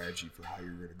a strategy for how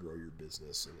you're going to grow your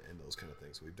business and those kind of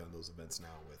things. We've done those events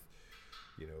now with,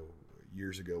 you know,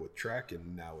 years ago with Trek,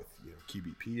 and now with, you know,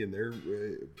 QBP and their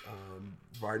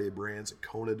variety of brands. And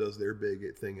Kona does their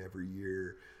big thing every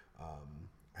year.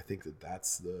 I think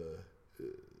that's the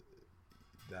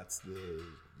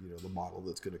you know, the model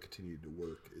that's going to continue to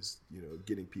work, is, you know,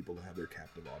 getting people to have their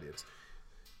captive audience.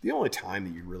 The only time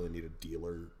that you really need a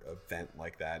dealer event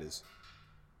like that is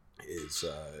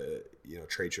you know,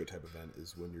 trade show type event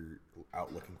is when you're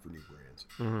out looking for new brands.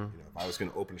 You know, if I was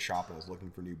going to open a shop and I was looking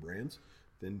for new brands,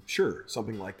 then sure,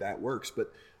 something like that works.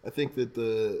 But I think that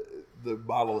the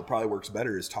model that probably works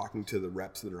better is talking to the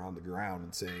reps that are on the ground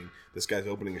and saying, this guy's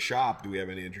opening a shop. Do we have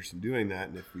any interest in doing that?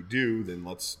 And if we do, then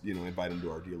let's, you know, invite him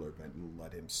to our dealer event and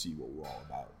let him see what we're all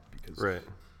about. Because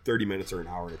 30 minutes or an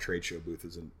hour in a trade show booth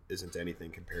isn't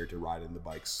anything compared to riding the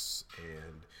bikes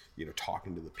and, you know,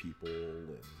 talking to the people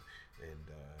and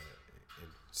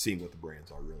seeing what the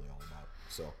brands are really all about.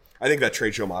 So I think that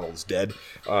trade show model is dead.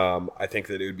 I think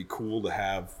that it would be cool to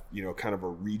have, you know, kind of a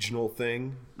regional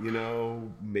thing, you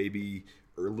know, maybe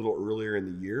a little earlier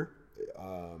in the year,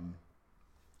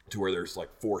 to where there's like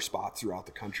 4 spots throughout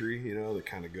the country, you know, that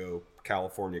kind of go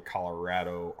California,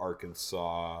 Colorado,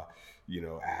 Arkansas, you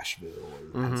know, Asheville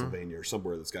or Pennsylvania or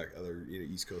somewhere that's got other, you know,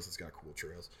 East Coast that's got cool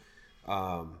trails.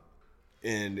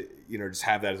 And, you know, just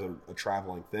have that as a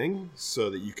traveling thing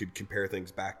so that you could compare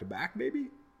things back to back maybe.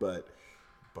 But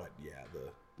yeah,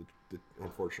 the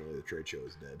unfortunately the trade show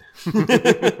is dead.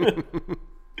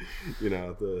 You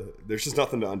know, there's just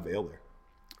nothing to unveil there.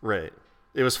 Right.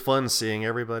 It was fun seeing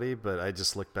everybody, but I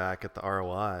just look back at the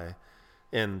ROI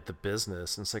and the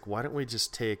business, and it's like, why don't we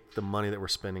just take the money that we're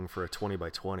spending for a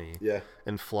 20x20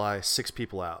 and fly 6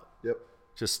 people out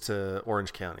just to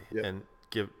Orange County and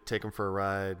take them for a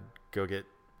ride, go get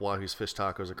Wahoo's fish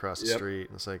tacos across the street.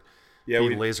 And it's like,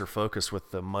 be laser focused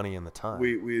with the money and the time.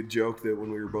 We had joked that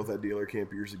when we were both at dealer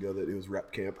camp years ago that it was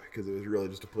rep camp because it was really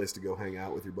just a place to go hang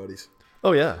out with your buddies.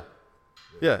 Oh yeah.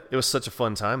 Yeah, it was such a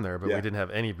fun time there, but we didn't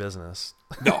have any business.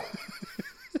 No.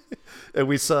 And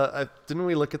we saw, didn't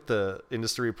we look at the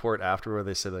industry report after where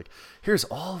they said, like, here's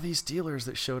all these dealers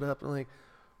that showed up. And like,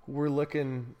 we're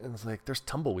looking, and it's like, there's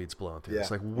tumbleweeds blowing through. Yeah.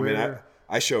 It's like, where?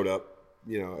 I showed up,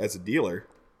 as a dealer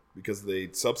because they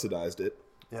subsidized it.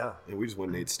 Yeah. And we just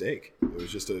went and ate steak. It was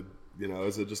just a,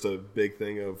 just a big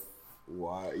thing of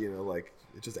why, like,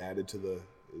 it just added to the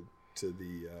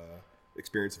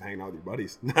experience of hanging out with your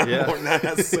buddies. Not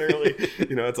necessarily,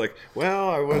 it's like, well,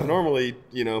 I would normally,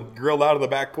 grilled out of the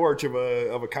back porch of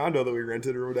a condo that we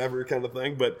rented or whatever kind of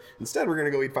thing. But instead we're going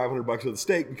to go eat $500 with a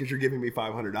steak because you're giving me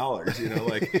 $500,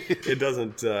 like it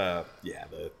doesn't,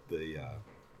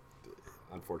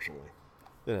 unfortamely.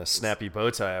 In a snappy bow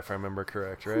tie, if I remember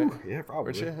correct, right? Yeah,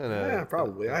 probably. Weren't you? Yeah,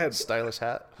 probably. I had stylish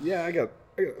hat. Yeah, I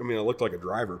looked like a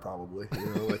driver probably,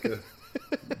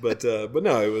 but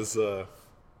no, it was,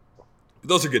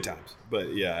 those are good times.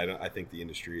 But yeah, I think the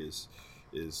industry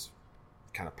is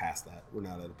kind of past that. We're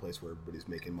not at a place where everybody's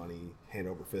making money hand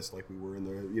over fist like we were in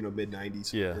the mid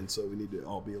 90s. Yeah. And so we need to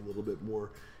all be a little bit more,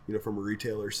 from a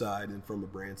retailer side and from a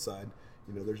brand side.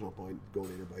 There's no point going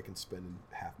to your bike and spending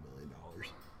 $500,000.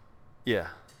 Yeah.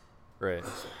 Right.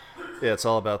 Yeah, it's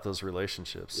all about those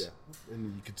relationships. Yeah.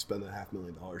 And you could spend that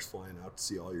 $500,000 flying out to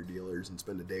see all your dealers and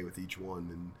spend a day with each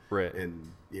one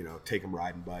and take them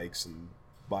riding bikes and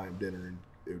buy them dinner, and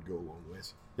it would go a long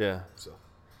ways. Yeah. So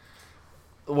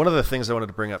one of the things I wanted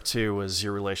to bring up too was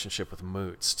your relationship with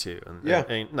Moots too,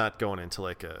 and not going into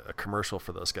like a commercial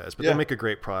for those guys, but they make a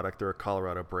great product. They're a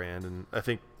Colorado brand, and I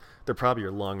think they're probably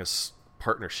your longest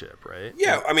partnership, right?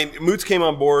 Yeah, I mean, Moots came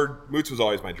on board. Moots was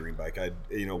always my dream bike. I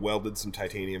welded some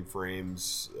titanium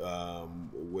frames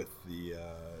with the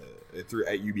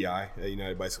at UBI,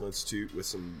 United Bicycle Institute, with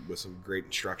some great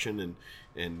instruction,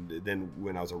 and then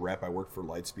when I was a rep, I worked for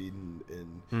Lightspeed,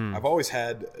 and I've always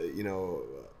had a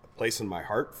place in my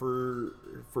heart for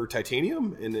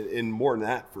titanium, and more than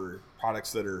that, for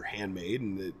products that are handmade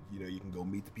and that you can go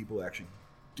meet the people that actually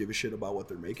give a shit about what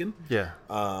they're making. Yeah.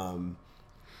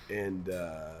 And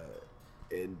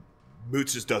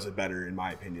Moots just does it better, in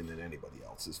my opinion, than anybody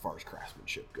else as far as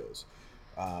craftsmanship goes.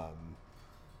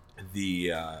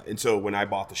 And so when I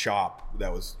bought the shop,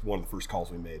 that was one of the first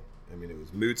calls we made. I mean, it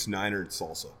was Moots, Niner, and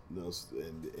Salsa.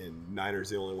 And Niner's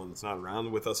the only one that's not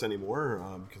around with us anymore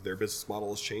because their business model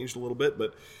has changed a little bit.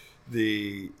 But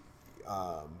the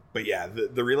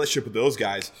relationship with those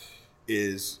guys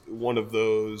is one of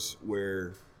those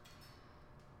where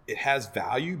it has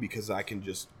value because I can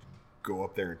just go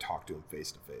up there and talk to them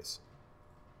face to face.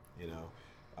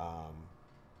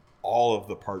 All of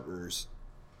the partners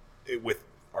with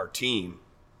our team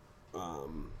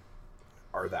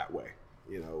are that way.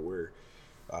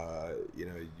 I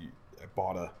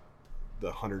bought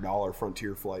the $100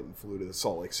 Frontier flight and flew to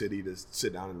Salt Lake City to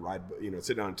sit down and ride,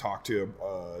 sit down and talk to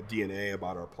DNA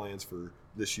about our plans for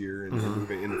this year and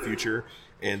moving in the future,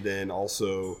 and then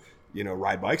also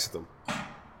ride bikes with them.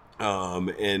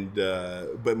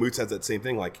 But Moots has that same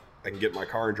thing. Like, I can get in my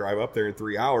car and drive up there in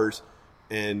 3 hours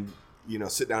and,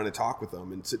 sit down and talk with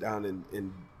them and sit down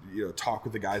and talk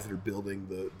with the guys that are building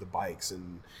the bikes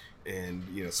and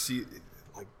see,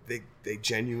 like, they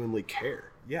genuinely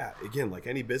care. Yeah. Again, like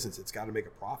any business, it's got to make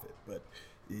a profit, but,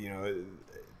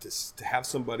 to have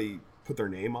somebody put their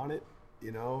name on it,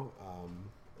 it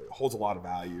holds a lot of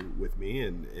value with me.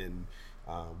 And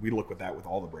we look at that with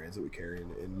all the brands that we carry,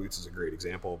 and Moots is a great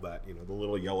example of that. The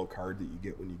little yellow card that you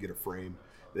get when you get a frame,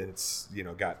 that it's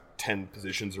got 10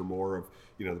 positions or more of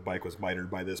the bike was mitered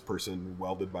by this person,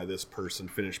 welded by this person,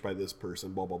 finished by this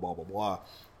person, blah blah blah blah blah,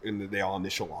 and they all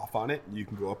initial off on it. You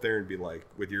can go up there and be like,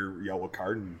 with your yellow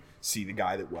card, and see the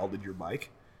guy that welded your bike.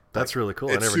 That's really cool.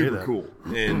 It's I never knew that. Super cool.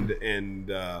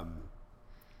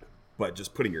 But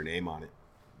just putting your name on it,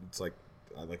 it's like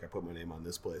I put my name on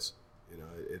this place.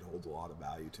 It holds a lot of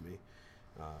value to me.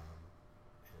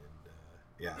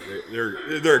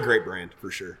 They're a great brand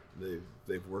for sure.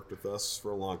 They've worked with us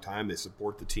for a long time. They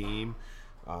support the team,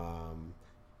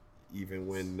 even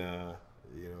when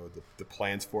the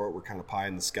plans for it were kind of pie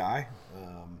in the sky.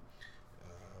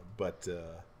 But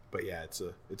yeah, it's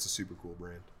a super cool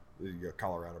brand. You got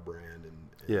Colorado brand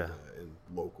and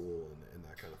local and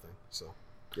that kind of thing. So.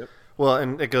 Yep. Well,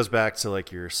 and it goes back to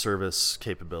like your service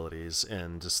capabilities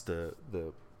and just the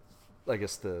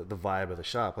vibe of the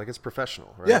shop. Like, it's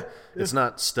professional, right? Yeah. It's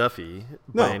not stuffy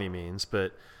by any means,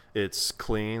 but it's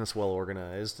clean, it's well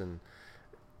organized, and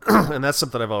and that's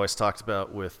something I've always talked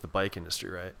about with the bike industry,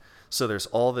 right? So there's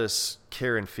all this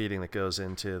care and feeding that goes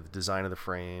into the design of the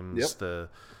frames, the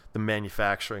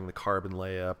manufacturing, the carbon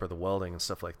layup or the welding and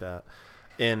stuff like that.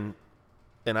 And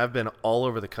I've been all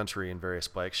over the country in various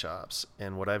bike shops,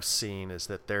 and what I've seen is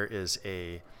that there is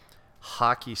a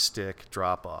hockey stick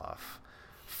drop off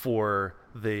for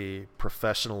the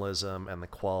professionalism and the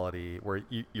quality, where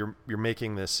you're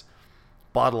making this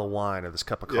bottle of wine or this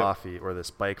cup of coffee or this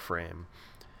bike frame.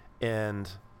 And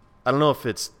I don't know if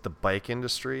it's the bike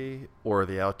industry or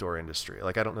the outdoor industry.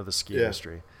 Like, I don't know the ski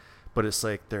industry, but it's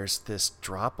like there's this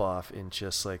drop off in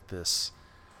just like this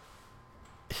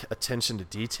attention to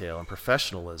detail and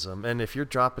professionalism. And if you're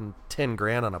dropping 10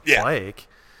 grand on a bike,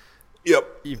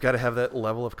 you've got to have that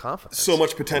level of confidence. So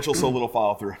much potential, so little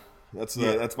follow through. That's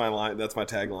my line. That's my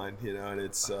tagline. And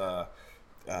it's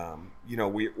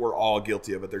we're all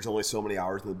guilty of it. There's only so many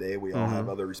hours in the day. We all have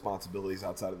other responsibilities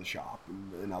outside of the shop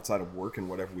and outside of work and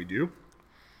whatever we do.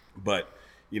 But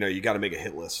you got to make a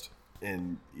hit list,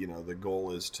 and the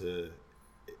goal is to,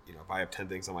 if I have 10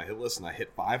 things on my hit list and I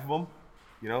hit 5 of them,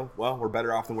 well, we're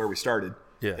better off than where we started.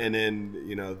 Yeah. And then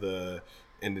the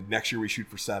next year we shoot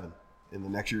for 7, and the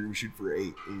next year we shoot for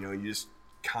 8. And, you just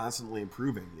constantly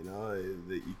improving.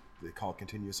 They call it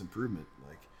continuous improvement.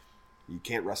 Like, you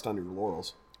can't rest on your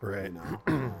laurels. Right.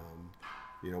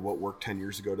 What worked 10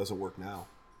 years ago doesn't work now.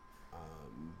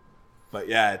 But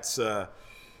yeah, it's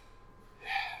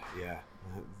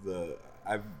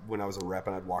when I was a rep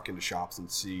and I'd walk into shops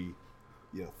and see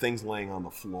things laying on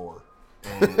the floor,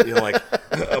 and like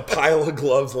a pile of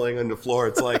gloves laying on the floor.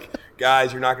 It's like,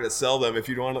 guys, you're not going to sell them if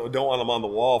you don't want them on the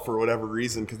wall for whatever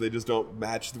reason, because they just don't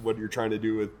match what you're trying to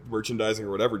do with merchandising or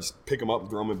whatever. Just pick them up and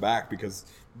throw them back, because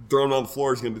throwing them on the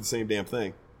floor is going to do the same damn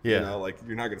thing. Yeah. Like,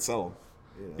 you're not going to sell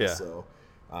them. Yeah. So,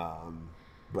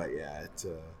 but yeah, it's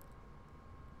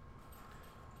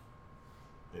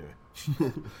anyway.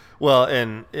 Well,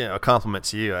 and a compliment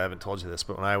to you. I haven't told you this,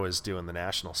 but when I was doing the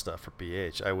national stuff for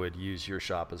BH, I would use your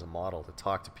shop as a model to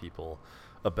talk to people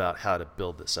about how to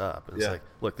build this up. And it's like,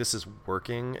 look, this is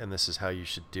working, and this is how you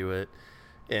should do it.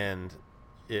 And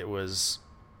it was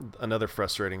another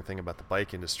frustrating thing about the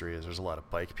bike industry is there's a lot of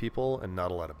bike people and not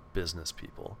a lot of business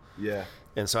people. Yeah.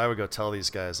 And so I would go tell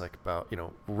these guys like about,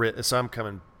 so I'm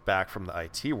coming back from the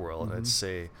IT world, and I'd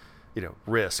say,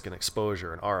 risk and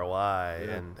exposure and ROI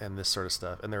and this sort of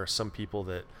stuff. And there are some people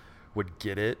that would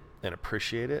get it and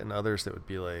appreciate it, and others that would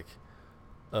be like,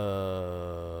 like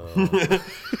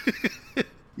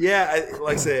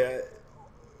I say,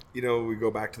 we go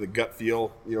back to the gut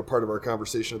feel, part of our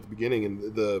conversation at the beginning,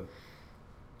 and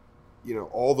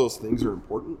all those things are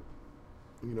important.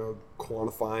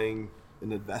 Quantifying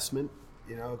an investment,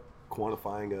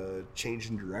 quantifying a change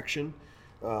in direction,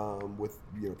 with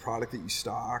product that you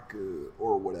stock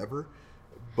or whatever.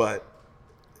 But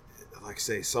like I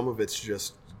say, some of it's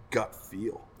just gut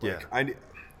feel. Like,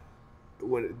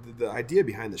 when the idea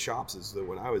behind the shops is that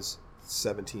when I was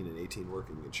 17 and 18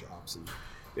 working in shops, and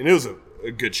it was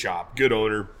a good shop, good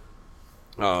owner,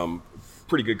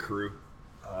 pretty good crew.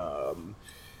 A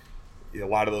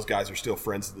lot of those guys are still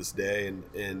friends to this day,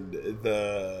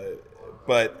 there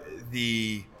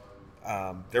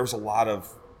was a lot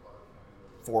of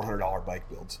 $400 bike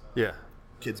builds,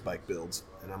 kids bike builds,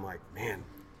 and I'm like, man,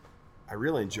 I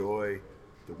really enjoy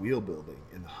the wheel building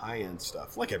and the high end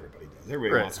stuff, like everybody does.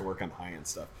 Everybody wants to work on the high end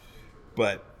stuff,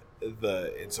 but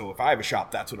so if I have a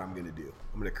shop, that's what I'm going to do.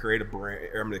 I'm going to create a brand.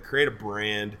 I'm going to create a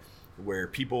brand where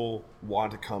people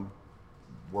want to come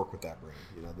work with that brand.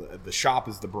 The shop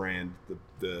is the brand.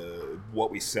 The what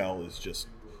we sell is just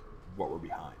what we're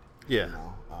behind. Yeah.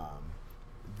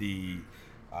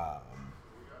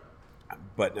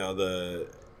 But no,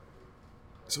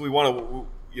 so we want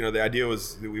to, the idea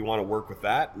was that we want to work with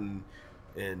that, and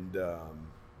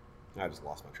I just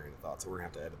lost my train of thought, so we're gonna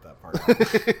have to edit that part.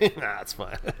 Nah, it's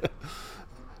fine.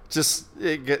 Just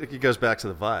it goes back to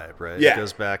the vibe, right? Yeah. It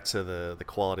goes back to the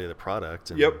quality of the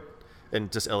product, and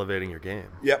and just elevating your game.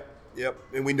 Yep.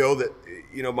 And we know that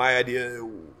my idea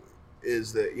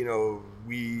is that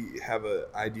we have an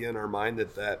idea in our mind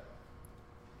that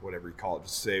whatever you call it,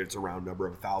 just say it's a round number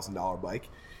of $1,000 bike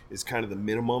is kind of the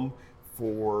minimum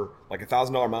for like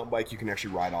 $1,000 mountain bike you can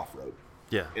actually ride off road.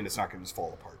 Yeah. And it's not going to just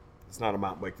fall apart. It's not a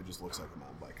mountain bike that just looks like a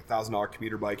mountain bike. $1,000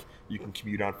 commuter bike you can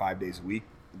commute on 5 days a week.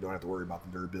 You don't have to worry about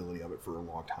the durability of it for a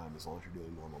long time as long as you're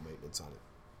doing normal maintenance on it.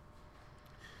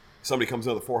 Somebody comes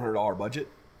in with a $400 budget,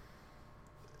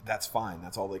 that's fine.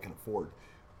 That's all they can afford.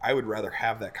 I would rather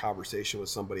have that conversation with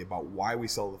somebody about why we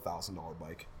sell the $1,000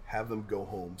 bike, have them go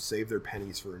home, save their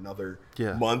pennies for another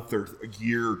month or a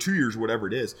year or 2 years, whatever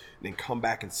it is, and then come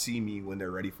back and see me when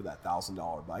they're ready for that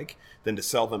 $1,000 bike, than to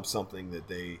sell them something that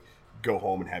they go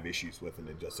home and have issues with, and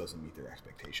it just doesn't meet their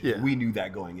expectations. Yeah. We knew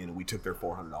that going in, and we took their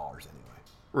 $400 anyway.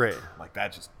 Right. Like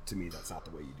that, just to me, that's not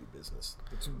the way you do business.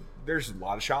 There's a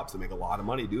lot of shops that make a lot of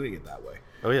money doing it that way.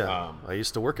 Oh yeah, I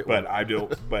used to work at but one. I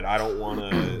don't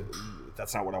want to.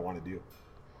 That's not what I want to do.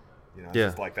 You know, Yeah.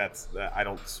 just like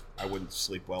I wouldn't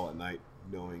sleep well at night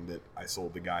knowing that I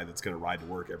sold the guy that's going to ride to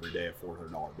work every day a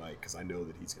 $400 bike, because I know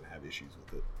that he's going to have issues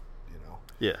with it. You know.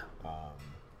 Yeah.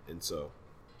 And so,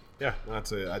 yeah, I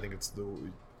think it's the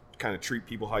kind of treat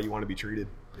people how you want to be treated.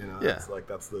 You know, Yeah. it's like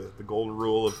that's the golden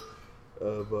rule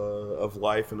of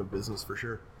life and of business for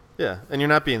sure. Yeah, and you're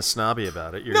not being snobby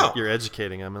about it. No. You're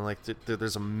educating them, and like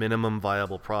there's a minimum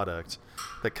viable product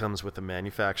that comes with a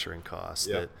manufacturing cost.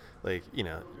 Yeah. That, like, you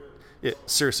know,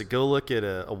 seriously, go look at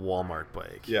a Walmart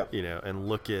bike. Yeah. You know, and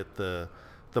look at the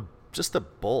just the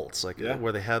bolts, like Yeah.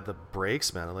 where they had the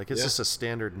brakes mounted. Like it's Yeah. just a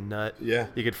standard nut. Yeah.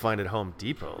 You could find at Home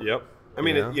Depot. Yep. I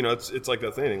mean, You know? it's like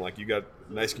that thing. Like you got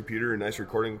a nice computer and nice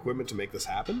recording equipment to make this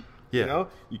happen. Yeah. You know,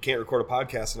 you can't record a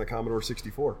podcast on a Commodore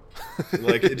 64.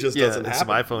 Like it just Yeah, doesn't it's happen.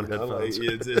 some iPhone you know? headphones.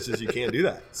 Like, it's just you can't do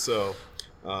that. So,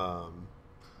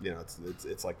 you know,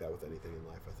 it's like that with anything in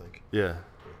life, I think. Yeah.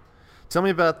 Tell me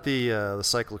about the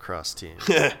cyclocross team.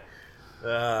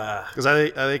 Because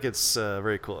I think it's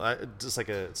very cool.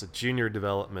 It's a junior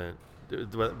development.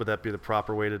 Would that be the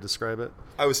proper way to describe it?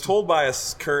 I was told by a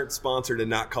current sponsor to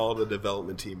not call it a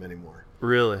development team anymore.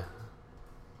 Really?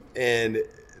 And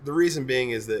the reason being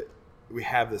is that we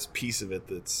have this piece of it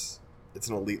it's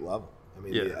an elite level. I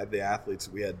mean, Yeah. the athletes,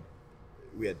 we had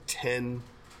 10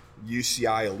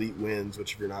 UCI elite wins,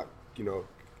 which if you're not,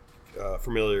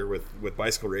 familiar with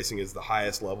bicycle racing, is the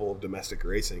highest level of domestic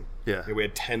racing. Yeah. And we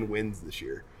had 10 wins this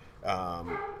year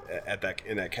in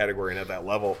that category and at that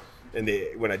level. And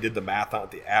when I did the math on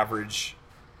it, the average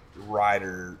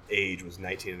rider age was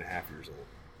 19 and a half years old.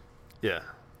 Yeah.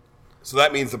 So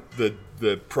that means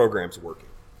the program's working.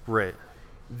 Right.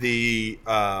 The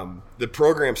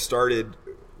program started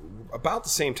about the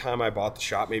same time I bought the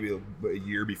shop, maybe a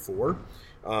year before.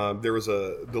 There was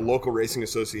the local racing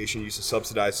association used to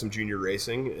subsidize some junior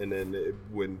racing, and then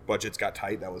when budgets got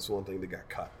tight, that was one thing that got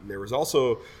cut. And there was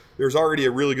already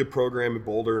a really good program in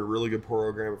Boulder and a really good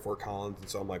program at Fort Collins, and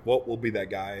so I'm like, well, we'll be that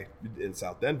guy in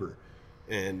South Denver.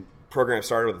 And program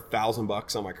started with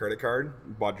 $1,000 on my credit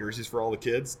card, bought jerseys for all the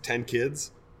kids, 10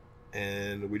 kids,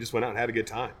 and we just went out and had a good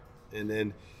time. And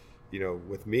then,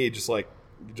 with me, just like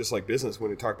business, when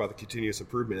we talk about the continuous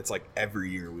improvement, it's like every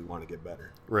year we want to get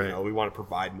better. Right. We want to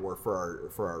provide more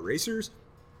for our racers,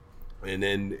 and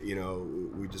then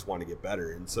we just want to get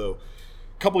better. And so,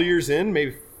 a couple of years in,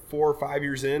 maybe 4 or 5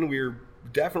 years in, we were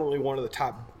definitely one of the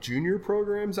top junior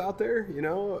programs out there.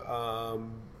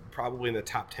 Probably in the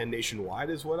top 10 nationwide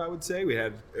is what I would say. We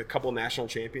had a couple of national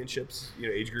championships,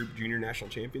 age group junior national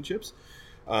championships.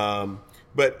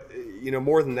 But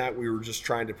more than that, we were just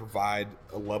trying to provide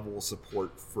a higher level of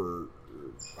support for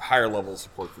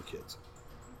kids.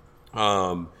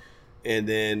 And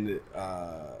then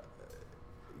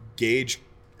Gage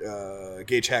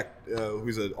Heck,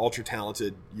 who's an ultra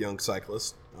talented young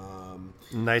cyclist.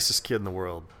 Nicest kid in the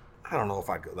world. I don't know if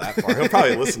I'd go that far. He'll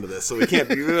probably listen to this, so we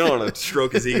don't want to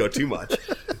stroke his ego too much.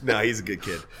 No, he's a good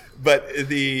kid. But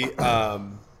we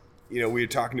were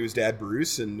talking to his dad,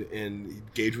 Bruce, and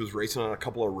Gage was racing on a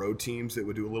couple of road teams that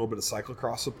would do a little bit of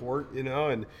cyclocross support,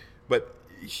 but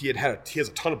he has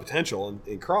a ton of potential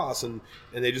in cross, and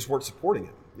they just weren't supporting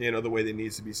him, the way that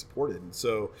needs to be supported. And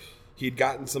so he'd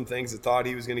gotten some things that thought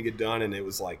he was going to get done, and it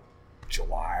was like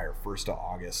July or 1st of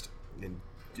August, and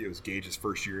it was Gage's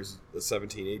first year as a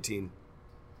 17, 18.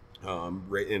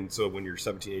 And so when you're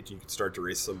 17, 18, you can start to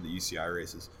race some of the UCI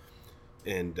races.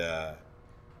 And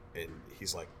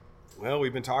he's like, well,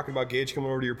 we've been talking about Gage coming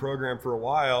over to your program for a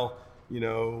while.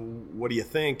 What do you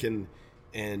think? And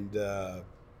I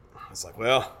was like,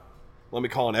 well, let me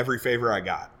call in every favor I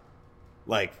got.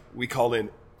 Like, we called in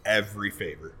every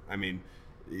favor. I mean,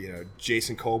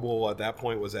 Jason Coble at that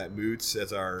point was at Moots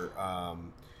as our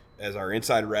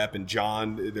inside rep, and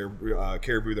John, their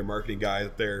Caribou, their marketing guy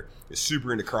up there, is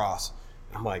super into cross.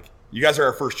 I'm like, you guys are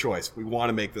our first choice. We want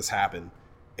to make this happen.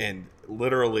 And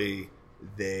literally,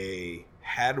 they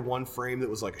had one frame that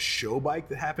was like a show bike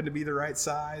that happened to be the right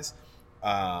size. We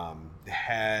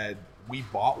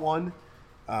bought one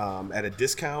at a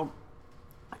discount,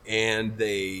 and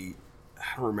I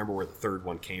don't remember where the third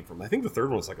one came from. I think the third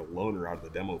one was like a loaner out of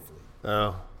the demo fleet.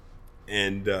 Oh.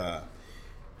 And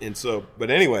so,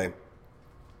 but anyway,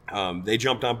 they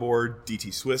jumped on board.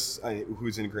 DT Swiss,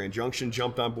 who's in Grand Junction,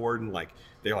 jumped on board, and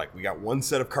they're like, we got one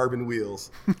set of carbon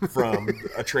wheels from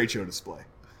a trade show display.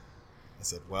 I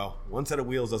said, well, one set of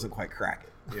wheels doesn't quite crack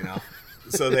it,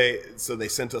 so they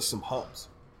sent us some hubs,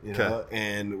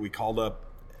 and we called up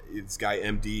this guy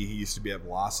MD. He used to be at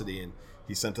Velocity, and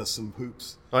he sent us some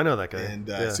hoops. Oh, I know that guy. And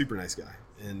super nice guy.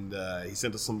 And he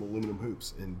sent us some aluminum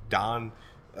hoops. And Don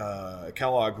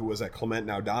Kellogg, who was at Clement,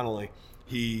 now Donnelly,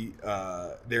 he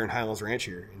they're in Highlands Ranch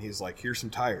here, and he's like, here's some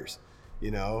tires,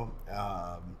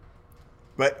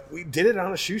 but we did it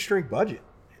on a shoestring budget,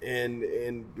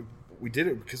 and we did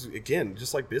it because, again,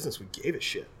 just like business, we gave it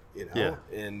shit,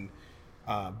 and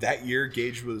that year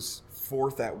Gage was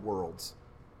 4th at Worlds,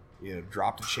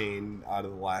 dropped a chain out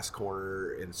of the last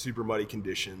corner in super muddy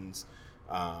conditions,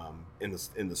 in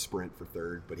the sprint for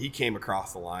 3rd, but he came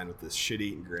across the line with this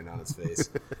shit-eating grin on his face,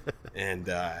 and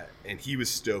he was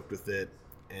stoked with it.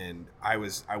 And I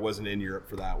wasn't in Europe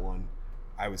for that one.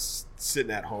 I was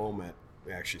sitting at home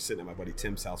sitting at my buddy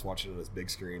Tim's house watching it on his big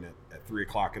screen at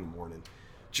 3:00 in the morning,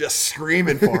 just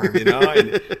screaming for him,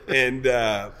 and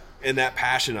that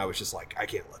passion, I was just like, I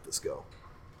can't let this go.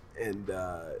 And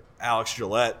Alex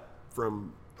Gillette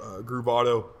from Groove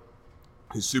Auto,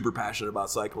 who's super passionate about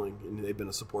cycling, and they've been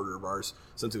a supporter of ours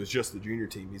since it was just the junior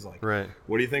team. He's like, right,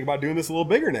 what do you think about doing this a little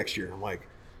bigger next year? I'm like,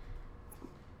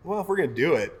 well, if we're going to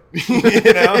do it,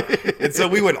 And so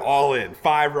we went all in.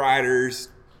 5 riders,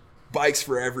 bikes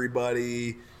for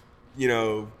everybody,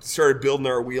 started building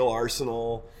our wheel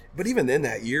arsenal. But even then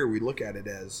that year, we look at it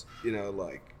as,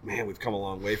 man, we've come a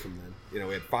long way from then.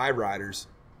 We had 5 riders,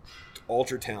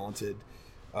 ultra talented.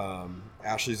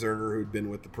 Ashley Zerner, who'd been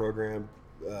with the program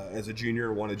as a junior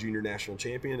and won a junior national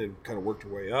champion and kind of worked her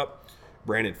way up.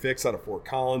 Brandon Fix out of Fort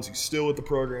Collins, who's still with the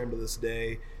program to this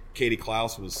day. Katie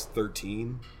Klaus was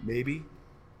 13, maybe,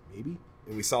 and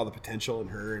we saw the potential in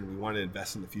her, and we wanted to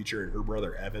invest in the future. And her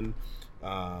brother Evan,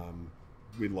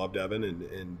 we loved Evan,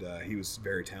 and he was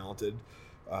very talented.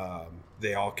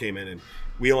 They all came in, and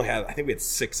we had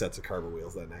 6 sets of carbon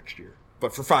wheels that next year,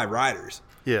 but for 5 riders,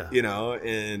 and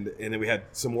then we had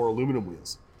some more aluminum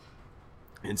wheels,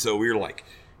 and so we were like,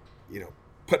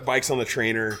 put bikes on the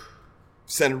trainer,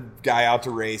 send a guy out to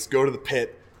race, go to the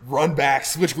pit, run back,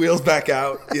 switch wheels back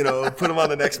out, put them on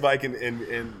the next bike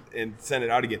and send it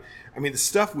out again. I mean, the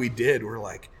stuff we did, we're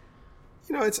like,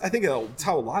 I think it's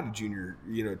how a lot of junior,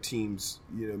 teams,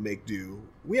 make do.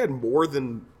 We had more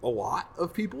than a lot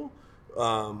of people,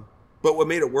 but what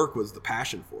made it work was the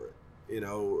passion for it.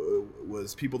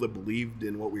 Was people that believed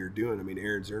in what we were doing. I mean,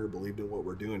 Aaron Zerner believed in what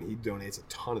we're doing. He donates a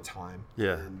ton of time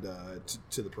and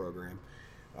to the program.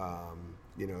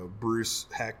 Bruce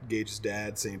Heck, Gage's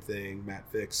dad, same thing. Matt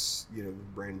Fix,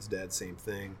 Brandon's dad, same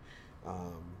thing.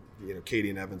 Katie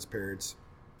and Evan's parents,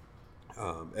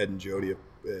 Ed and Jody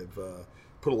have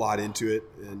put a lot into it,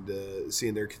 and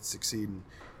seeing their kids succeed.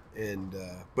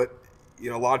 But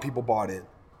a lot of people bought in,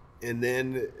 and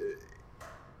then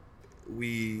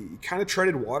we kind of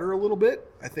treaded water a little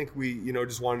bit. I think we,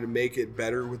 just wanted to make it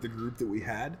better with the group that we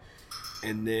had,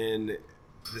 and then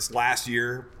this last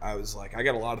year, I was like, I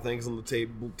got a lot of things on the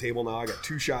table now. I got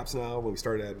 2 shops now. When we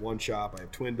started, I had 1 shop. I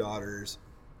have twin daughters.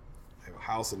 I have a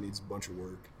house that needs a bunch of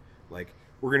work. Like,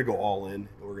 we're going to go all in, and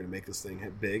we're going to make this thing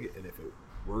big. And if it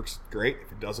works, great.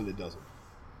 If it doesn't, it doesn't.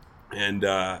 And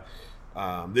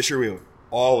this year, we went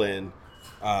all in.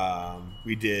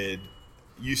 We did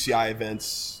UCI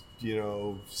events,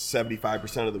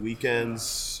 75% of the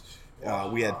weekends.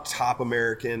 We had top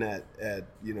American at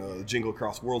the Jingle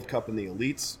Cross World Cup in the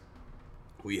elites.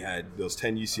 We had those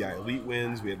 10 UCI elite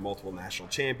wins. We had multiple national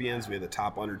champions. We had the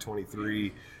top under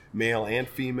 23 male and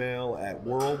female at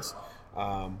Worlds.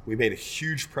 We made a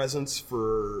huge presence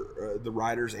for the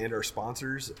riders and our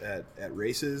sponsors at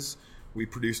races. We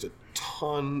produced a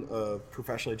ton of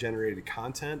professionally generated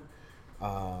content,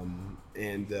 and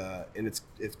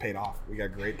it's paid off. We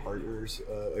got great partners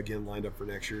again lined up for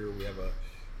next year. We have a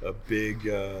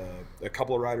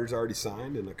couple of riders already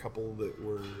signed, and a couple that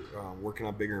we're working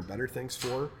on bigger and better things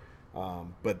for.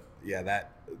 But yeah,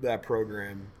 that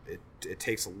program, it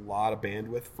takes a lot of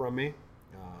bandwidth from me.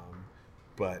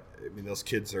 But I mean, those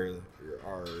kids are,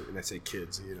 and I say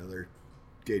kids,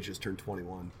 Gage just turned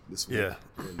 21 this week,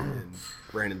 and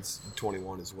Brandon's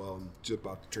 21 as well, and just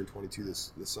about to turn 22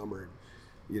 this summer.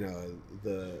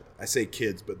 I say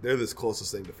kids, but they're the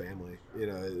closest thing to family.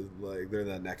 Like they're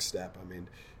that next step. I mean,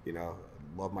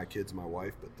 love my kids and my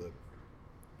wife,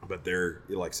 but they're,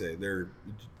 like I say, they're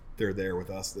there with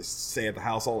us. They stay at the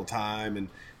house all the time and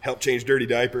help change dirty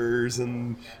diapers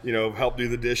and help do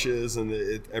the dishes, and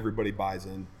everybody buys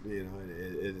in.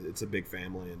 It's a big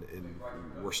family, and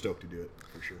we're stoked to do it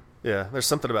for sure. Yeah, there's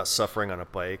something about suffering on a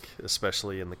bike,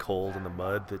 especially in the cold and the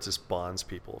mud, that just bonds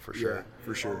people for sure. Yeah,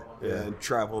 for sure. Yeah, and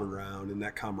traveling around, and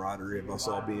that camaraderie of us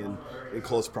all being in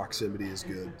close proximity is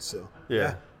good. So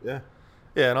yeah.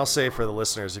 Yeah, and I'll say for the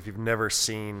listeners, if you've never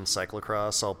seen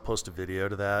cyclocross, I'll post a video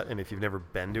to that. And if you've never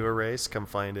been to a race, come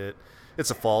find it.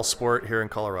 It's a fall sport here in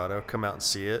Colorado. Come out and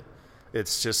see it.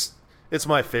 It's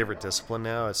my favorite discipline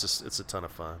now. It's a ton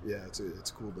of fun. Yeah, it's a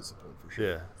cool discipline for sure.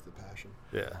 Yeah. It's the passion.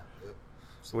 Yeah. Yep.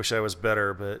 Wish I was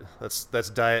better, but that's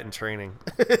diet and training.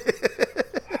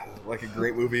 Like a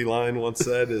great movie line once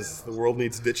said, is the world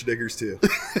needs ditch diggers too.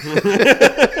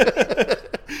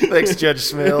 Thanks, Judge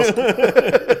Smales.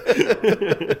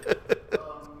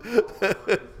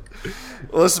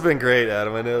 Well, this has been great,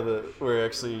 Adam. I know that we're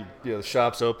actually, the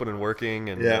shop's open and working,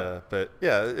 and but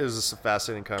yeah, it was just a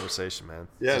fascinating conversation, man.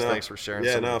 Yeah, thanks for sharing.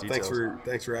 So many details.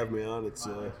 Thanks for having me on. It's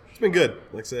been good.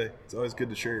 Like I say, it's always good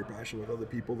to share your passion with other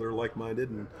people that are like minded,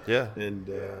 and we'll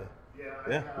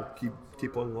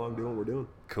keep plugging along doing what we're doing.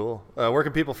 Cool. Where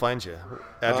can people find you?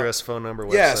 Address, phone number,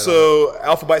 website? Yeah, so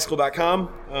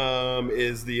alphabicycle.com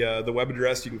is the web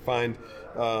address. You can find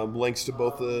links to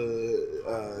both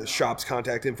the shop's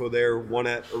contact info there. One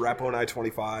at Arapahoe and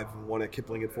I-25, one at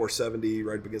Kipling at 470,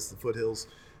 right up against the foothills.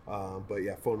 But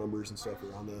yeah, phone numbers and stuff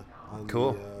are on the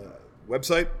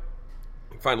website.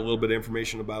 You can find a little bit of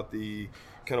information about the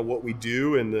kind of what we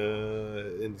do and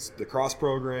the cross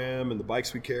program and the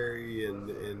bikes we carry and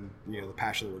the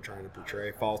passion that we're trying to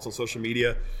portray. Follow us on social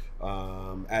media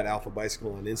at Alpha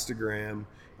Bicycle on Instagram,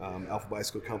 Alpha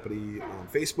Bicycle Company on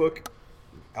Facebook,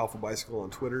 Alpha Bicycle on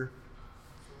Twitter.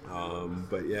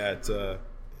 But yeah, it's and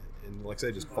like I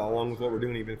said, just follow along with what we're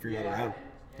doing, even if you're not around.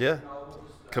 Yeah,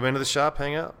 come into the shop,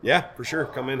 hang out. Yeah, for sure.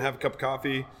 Come in, have a cup of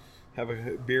coffee, have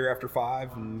a beer after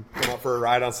 5, and come out for a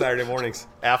ride on Saturday mornings.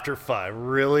 After 5,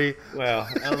 really? Well,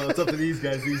 I don't know. It's up to these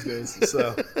guys these days.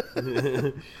 So,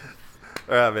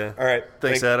 all right, man. All right.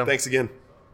 Thanks, Adam. Thanks again.